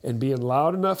gig and being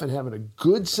loud enough and having a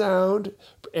good sound,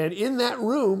 and in that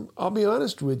room, I'll be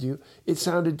honest with you, it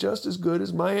sounded just as good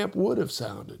as my amp would have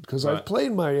sounded, because I've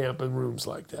played my amp in rooms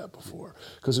like that before,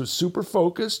 because it was super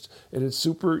focused and it's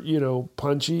super,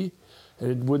 punchy,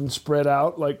 and it wouldn't spread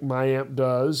out like my amp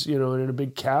does, and in a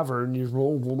big cavern, you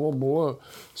roll, blah, blah, blah.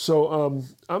 So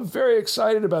I'm very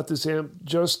excited about this amp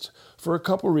just for a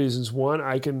couple reasons. One,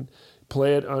 I can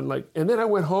play it on and then I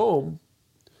went home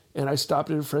and I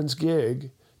stopped at a friend's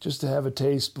gig just to have a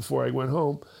taste before I went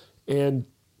home. And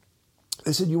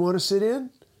they said, you want to sit in?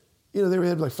 They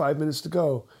had like 5 minutes to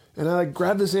go. And I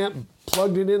grabbed this amp and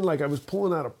plugged it in like I was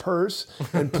pulling out a purse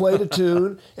and played a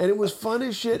tune. And it was fun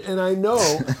as shit. And I know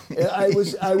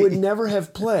I would never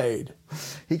have played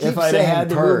if I'd had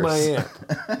to move my amp.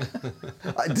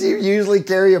 Do you usually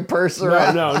carry a purse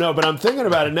around? No, but I'm thinking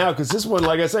about it now because this one,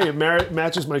 like I say, it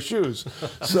matches my shoes.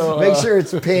 So make sure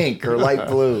it's pink or light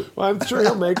blue. Well, I'm sure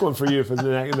he'll make one for you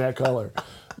in that color.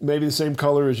 Maybe the same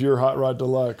color as your Hot Rod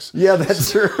Deluxe. Yeah,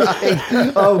 that's right.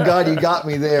 Oh God, you got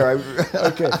me there.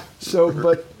 Okay, so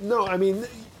but no, I mean,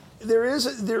 there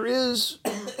is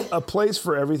a place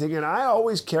for everything, and I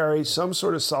always carry some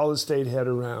sort of solid state head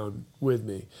around with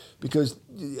me because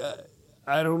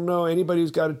I don't know, anybody who's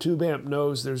got a tube amp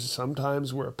knows there's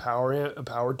sometimes where a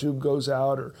power tube goes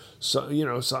out or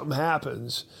something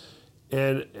happens.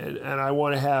 And I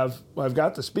want to have, I've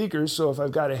got the speakers, so if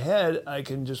I've got a head, I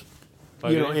can just,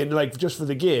 and like just for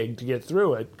the gig to get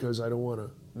through it, because I don't want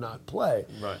to not play.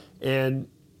 Right. And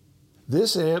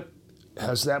this amp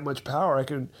has that much power. I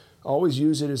can always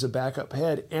use it as a backup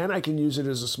head, and I can use it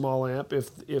as a small amp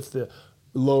if the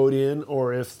load in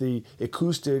or if the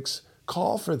acoustics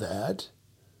call for that.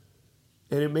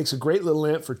 And it makes a great little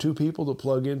amp for 2 people to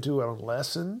plug into on a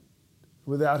lesson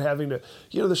without having to,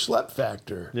 the schlep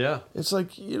factor. Yeah. It's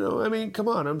like, I mean, come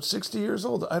on, I'm 60 years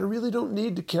old. I really don't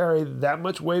need to carry that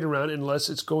much weight around unless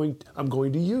I'm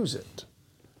going to use it.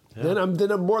 Yeah.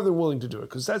 Then I'm more than willing to do it,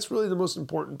 because that's really the most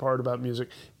important part about music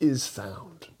is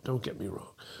sound. Don't get me wrong.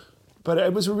 But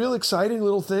it was a real exciting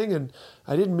little thing, and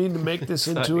I didn't mean to make this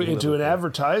into an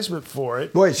advertisement for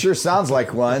it. Boy, it sure sounds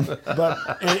like one. But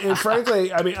and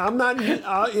frankly, I mean, I'm not,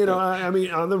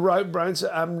 on the right, Brian said,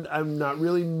 I'm not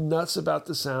really nuts about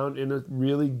the sound in a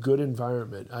really good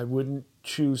environment. I wouldn't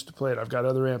choose to play it. I've got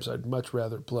other amps I'd much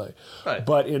rather play. Right.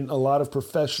 But in a lot of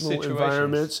professional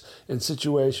environments and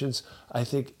situations, I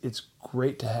think it's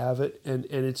great to have it, and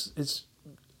it's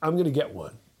I'm going to get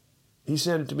one. He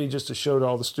sent it to me just to show to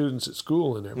all the students at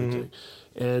school and everything,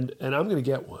 and I'm going to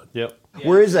get one. Yep. Yeah.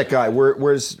 Where is that guy? Where are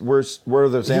those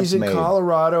amps made? He's in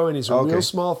Colorado, and he's a real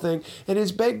small thing. And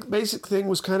his basic thing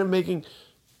was kind of making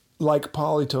like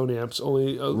polytone amps,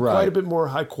 only quite a bit more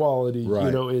high quality,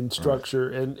 in structure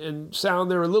and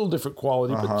sound. They're a little different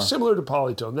quality, but similar to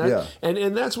polytone.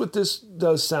 And that's what this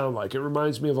does sound like. It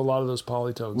reminds me of a lot of those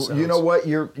polytone sounds. You know what?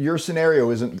 Your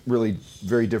scenario isn't really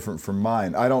very different from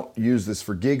mine. I don't use this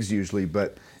for gigs usually,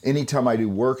 but anytime I do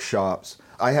workshops,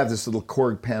 I have this little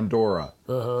Korg Pandora,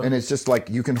 and it's just like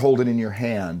you can hold it in your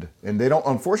hand. And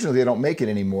unfortunately, they don't make it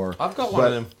anymore. I've got one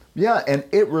of them. Yeah, and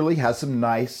it really has some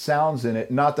nice sounds in it.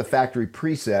 Not the factory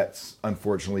presets,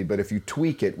 unfortunately, but if you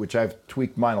tweak it, which I've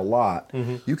tweaked mine a lot,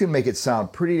 you can make it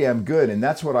sound pretty damn good. And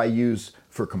that's what I use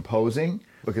for composing,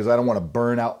 because I don't want to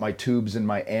burn out my tubes in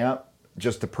my amp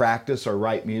just to practice or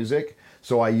write music.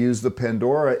 So I use the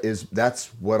Pandora. That's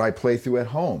what I play through at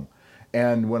home.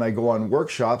 And when I go on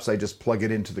workshops, I just plug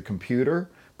it into the computer,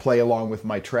 play along with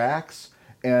my tracks,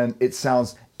 and it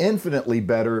sounds infinitely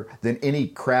better than any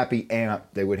crappy amp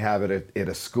they would have at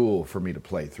a school for me to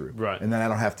play through. Right. And then I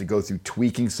don't have to go through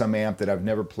tweaking some amp that I've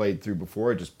never played through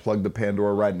before. I just plug the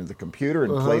Pandora right into the computer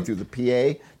and play through the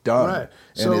PA. Done. Right.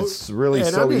 And it's really so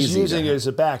easy. And I'm just using it as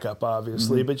a backup,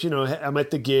 obviously. But, I'm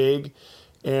at the gig,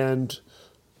 and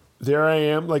there I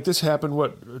am. Like, this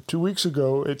happened, 2 weeks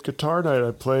ago at Guitar Night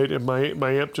I played, and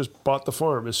my amp just bought the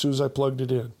farm as soon as I plugged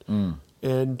it in.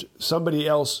 And somebody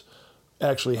else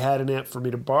actually had an amp for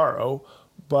me to borrow,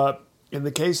 but in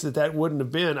the case that wouldn't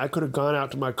have been, I could have gone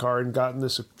out to my car and gotten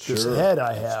this head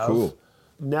I have. That's cool.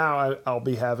 Now I'll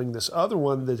be having this other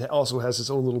one that also has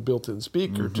its own little built-in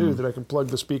speaker too, that I can plug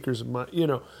the speakers in my,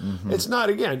 It's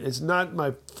not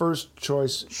my first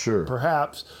choice,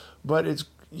 perhaps, but it's,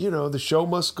 the show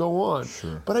must go on.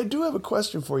 Sure. But I do have a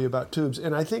question for you about tubes,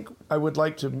 and I think I would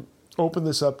like to open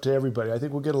this up to everybody. I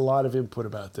think we'll get a lot of input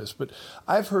about this, but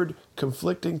I've heard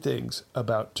conflicting things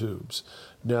about tubes.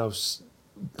 Now,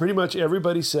 pretty much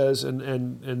everybody says,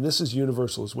 and this is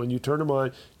universal, is when you turn them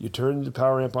on, you turn the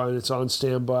power amp on, it's on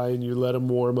standby, and you let them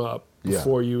warm up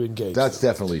before you engage That's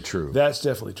them. definitely true. That's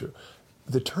definitely true.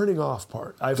 The turning off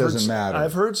part. Doesn't matter.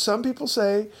 I've heard some people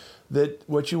say that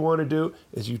what you want to do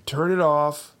is you turn it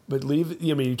off, but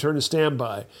you turn to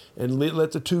standby and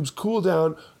let the tubes cool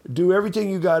down, do everything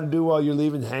you got to do while you're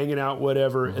leaving, hanging out,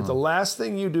 whatever. And the last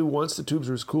thing you do, once the tubes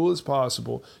are as cool as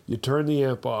possible, you turn the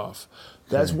amp off.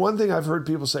 That's one thing I've heard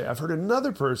people say. I've heard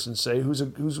another person say, who's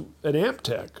an amp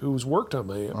tech, who's worked on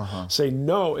my amp, say,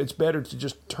 no, it's better to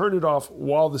just turn it off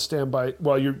while the standby,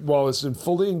 while it's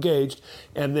fully engaged,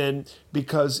 and then,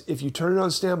 because if you turn it on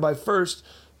standby first,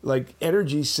 like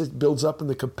energy builds up in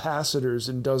the capacitors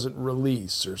and doesn't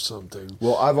release or something.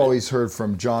 Well, I've always heard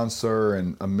from John Suhr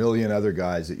and a million other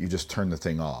guys that you just turn the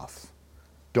thing off.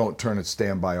 Don't turn it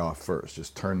standby off first.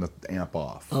 Just turn the amp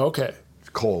off. Okay. It's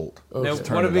cold. Okay.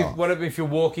 Now, what if you're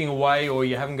walking away or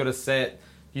you haven't got a set?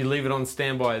 You leave it on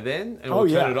standby then, and we'll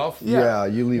turn it off? Yeah,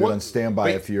 you leave it on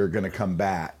standby if you're going to come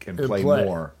back and play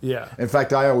more. Yeah. In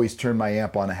fact, I always turn my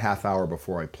amp on a half hour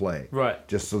before I play. Right.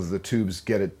 Just so the tubes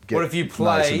get what if you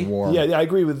play, nice and warm. Yeah, I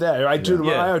agree with that. I turn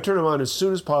them on as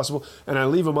soon as possible, and I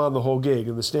leave them on the whole gig,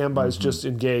 and the standby is just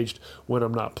engaged when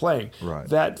I'm not playing. Right.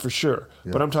 That for sure.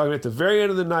 Yeah. But I'm talking at the very end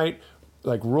of the night,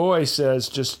 like Roy says,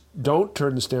 just don't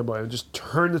turn the standby on. Just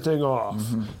turn the thing off.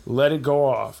 Let it go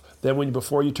off. Then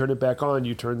before you turn it back on,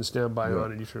 you turn the standby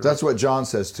on and you turn it off. That's what John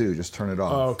says too. Just turn it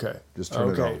off. Oh, okay. Just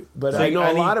turn it off. But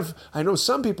I know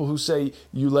some people who say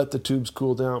you let the tubes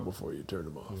cool down before you turn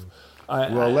them off.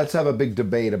 Let's have a big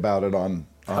debate about it on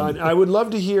I would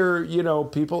love to hear,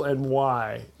 people and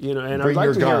why, and Bring I'd like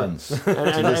your to guns hear,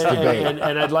 to this debate.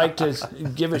 and I'd like to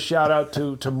give a shout out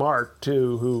to Mark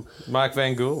too, Mark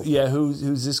Van Gool.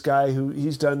 who's this guy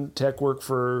he's done tech work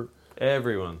for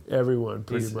Everyone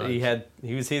pretty much.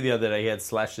 He was here the other day. He had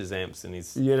Slash's amps and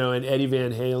he's and Eddie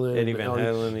Van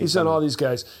Halen. He's done all these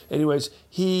guys. Anyways,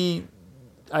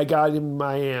 I got him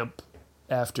my amp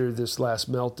after this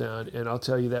last meltdown, and I'll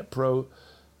tell you that Pro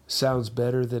sounds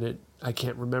better than it. I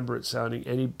can't remember it sounding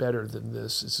any better than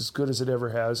this. It's as good as it ever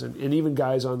has, and even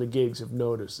guys on the gigs have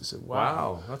noticed. They said,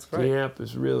 "Wow, that's great. The amp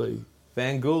is really."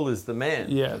 Van Gool is the man.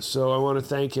 Yeah, so I want to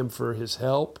thank him for his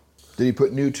help. Did he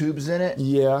put new tubes in it?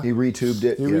 Yeah. He retubed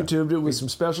it? He retubed it with some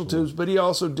special tubes, but he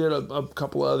also did a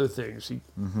couple of other things. He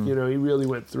really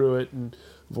went through it and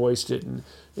voiced it, and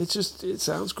it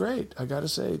sounds great. I got to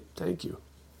say, thank you.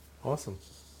 Awesome.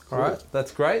 All right,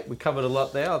 that's great. We covered a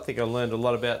lot there. I think I learned a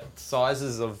lot about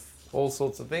sizes of all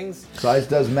sorts of things. Size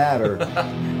does matter.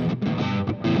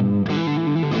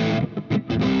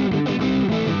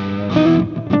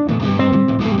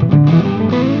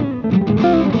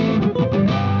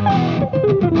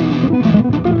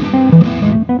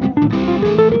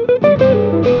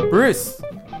 Bruce.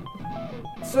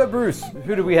 So Bruce,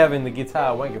 who do we have in the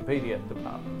Guitar Wankopedia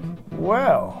department?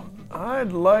 Well,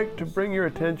 I'd like to bring your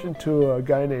attention to a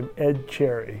guy named Ed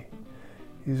Cherry.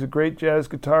 He's a great jazz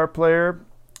guitar player.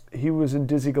 He was in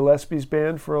Dizzy Gillespie's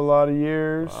band for a lot of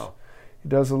years. Wow. He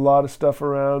does a lot of stuff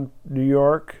around New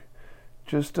York.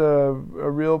 Just a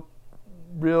real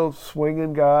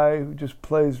swinging guy who just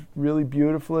plays really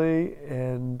beautifully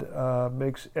and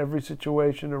makes every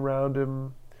situation around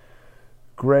him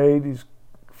great. He's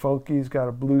funky. He's got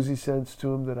a bluesy sense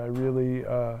to him that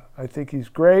I think he's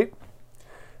great.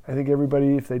 I think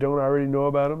everybody, if they don't already know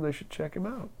about him, they should check him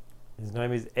out. His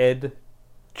name is Ed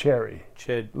Cherry.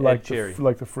 Ed Cherry.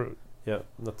 Like the fruit. Yeah,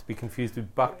 not to be confused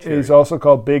with Buck Cherry. He's also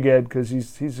called Big Ed because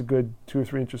he's a good 2 or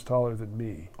 3 inches taller than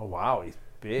me. Oh, wow, he's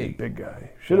big. Big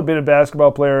guy. Should have been a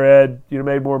basketball player, Ed. You'd have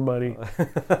made more money.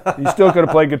 You still could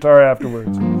have played guitar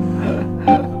afterwards.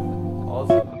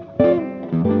 Awesome.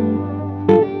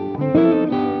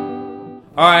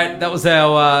 All right, that was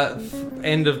our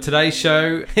end of today's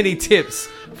show. Any tips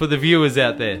for the viewers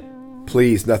out there?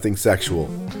 Please, nothing sexual.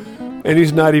 And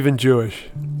he's not even Jewish.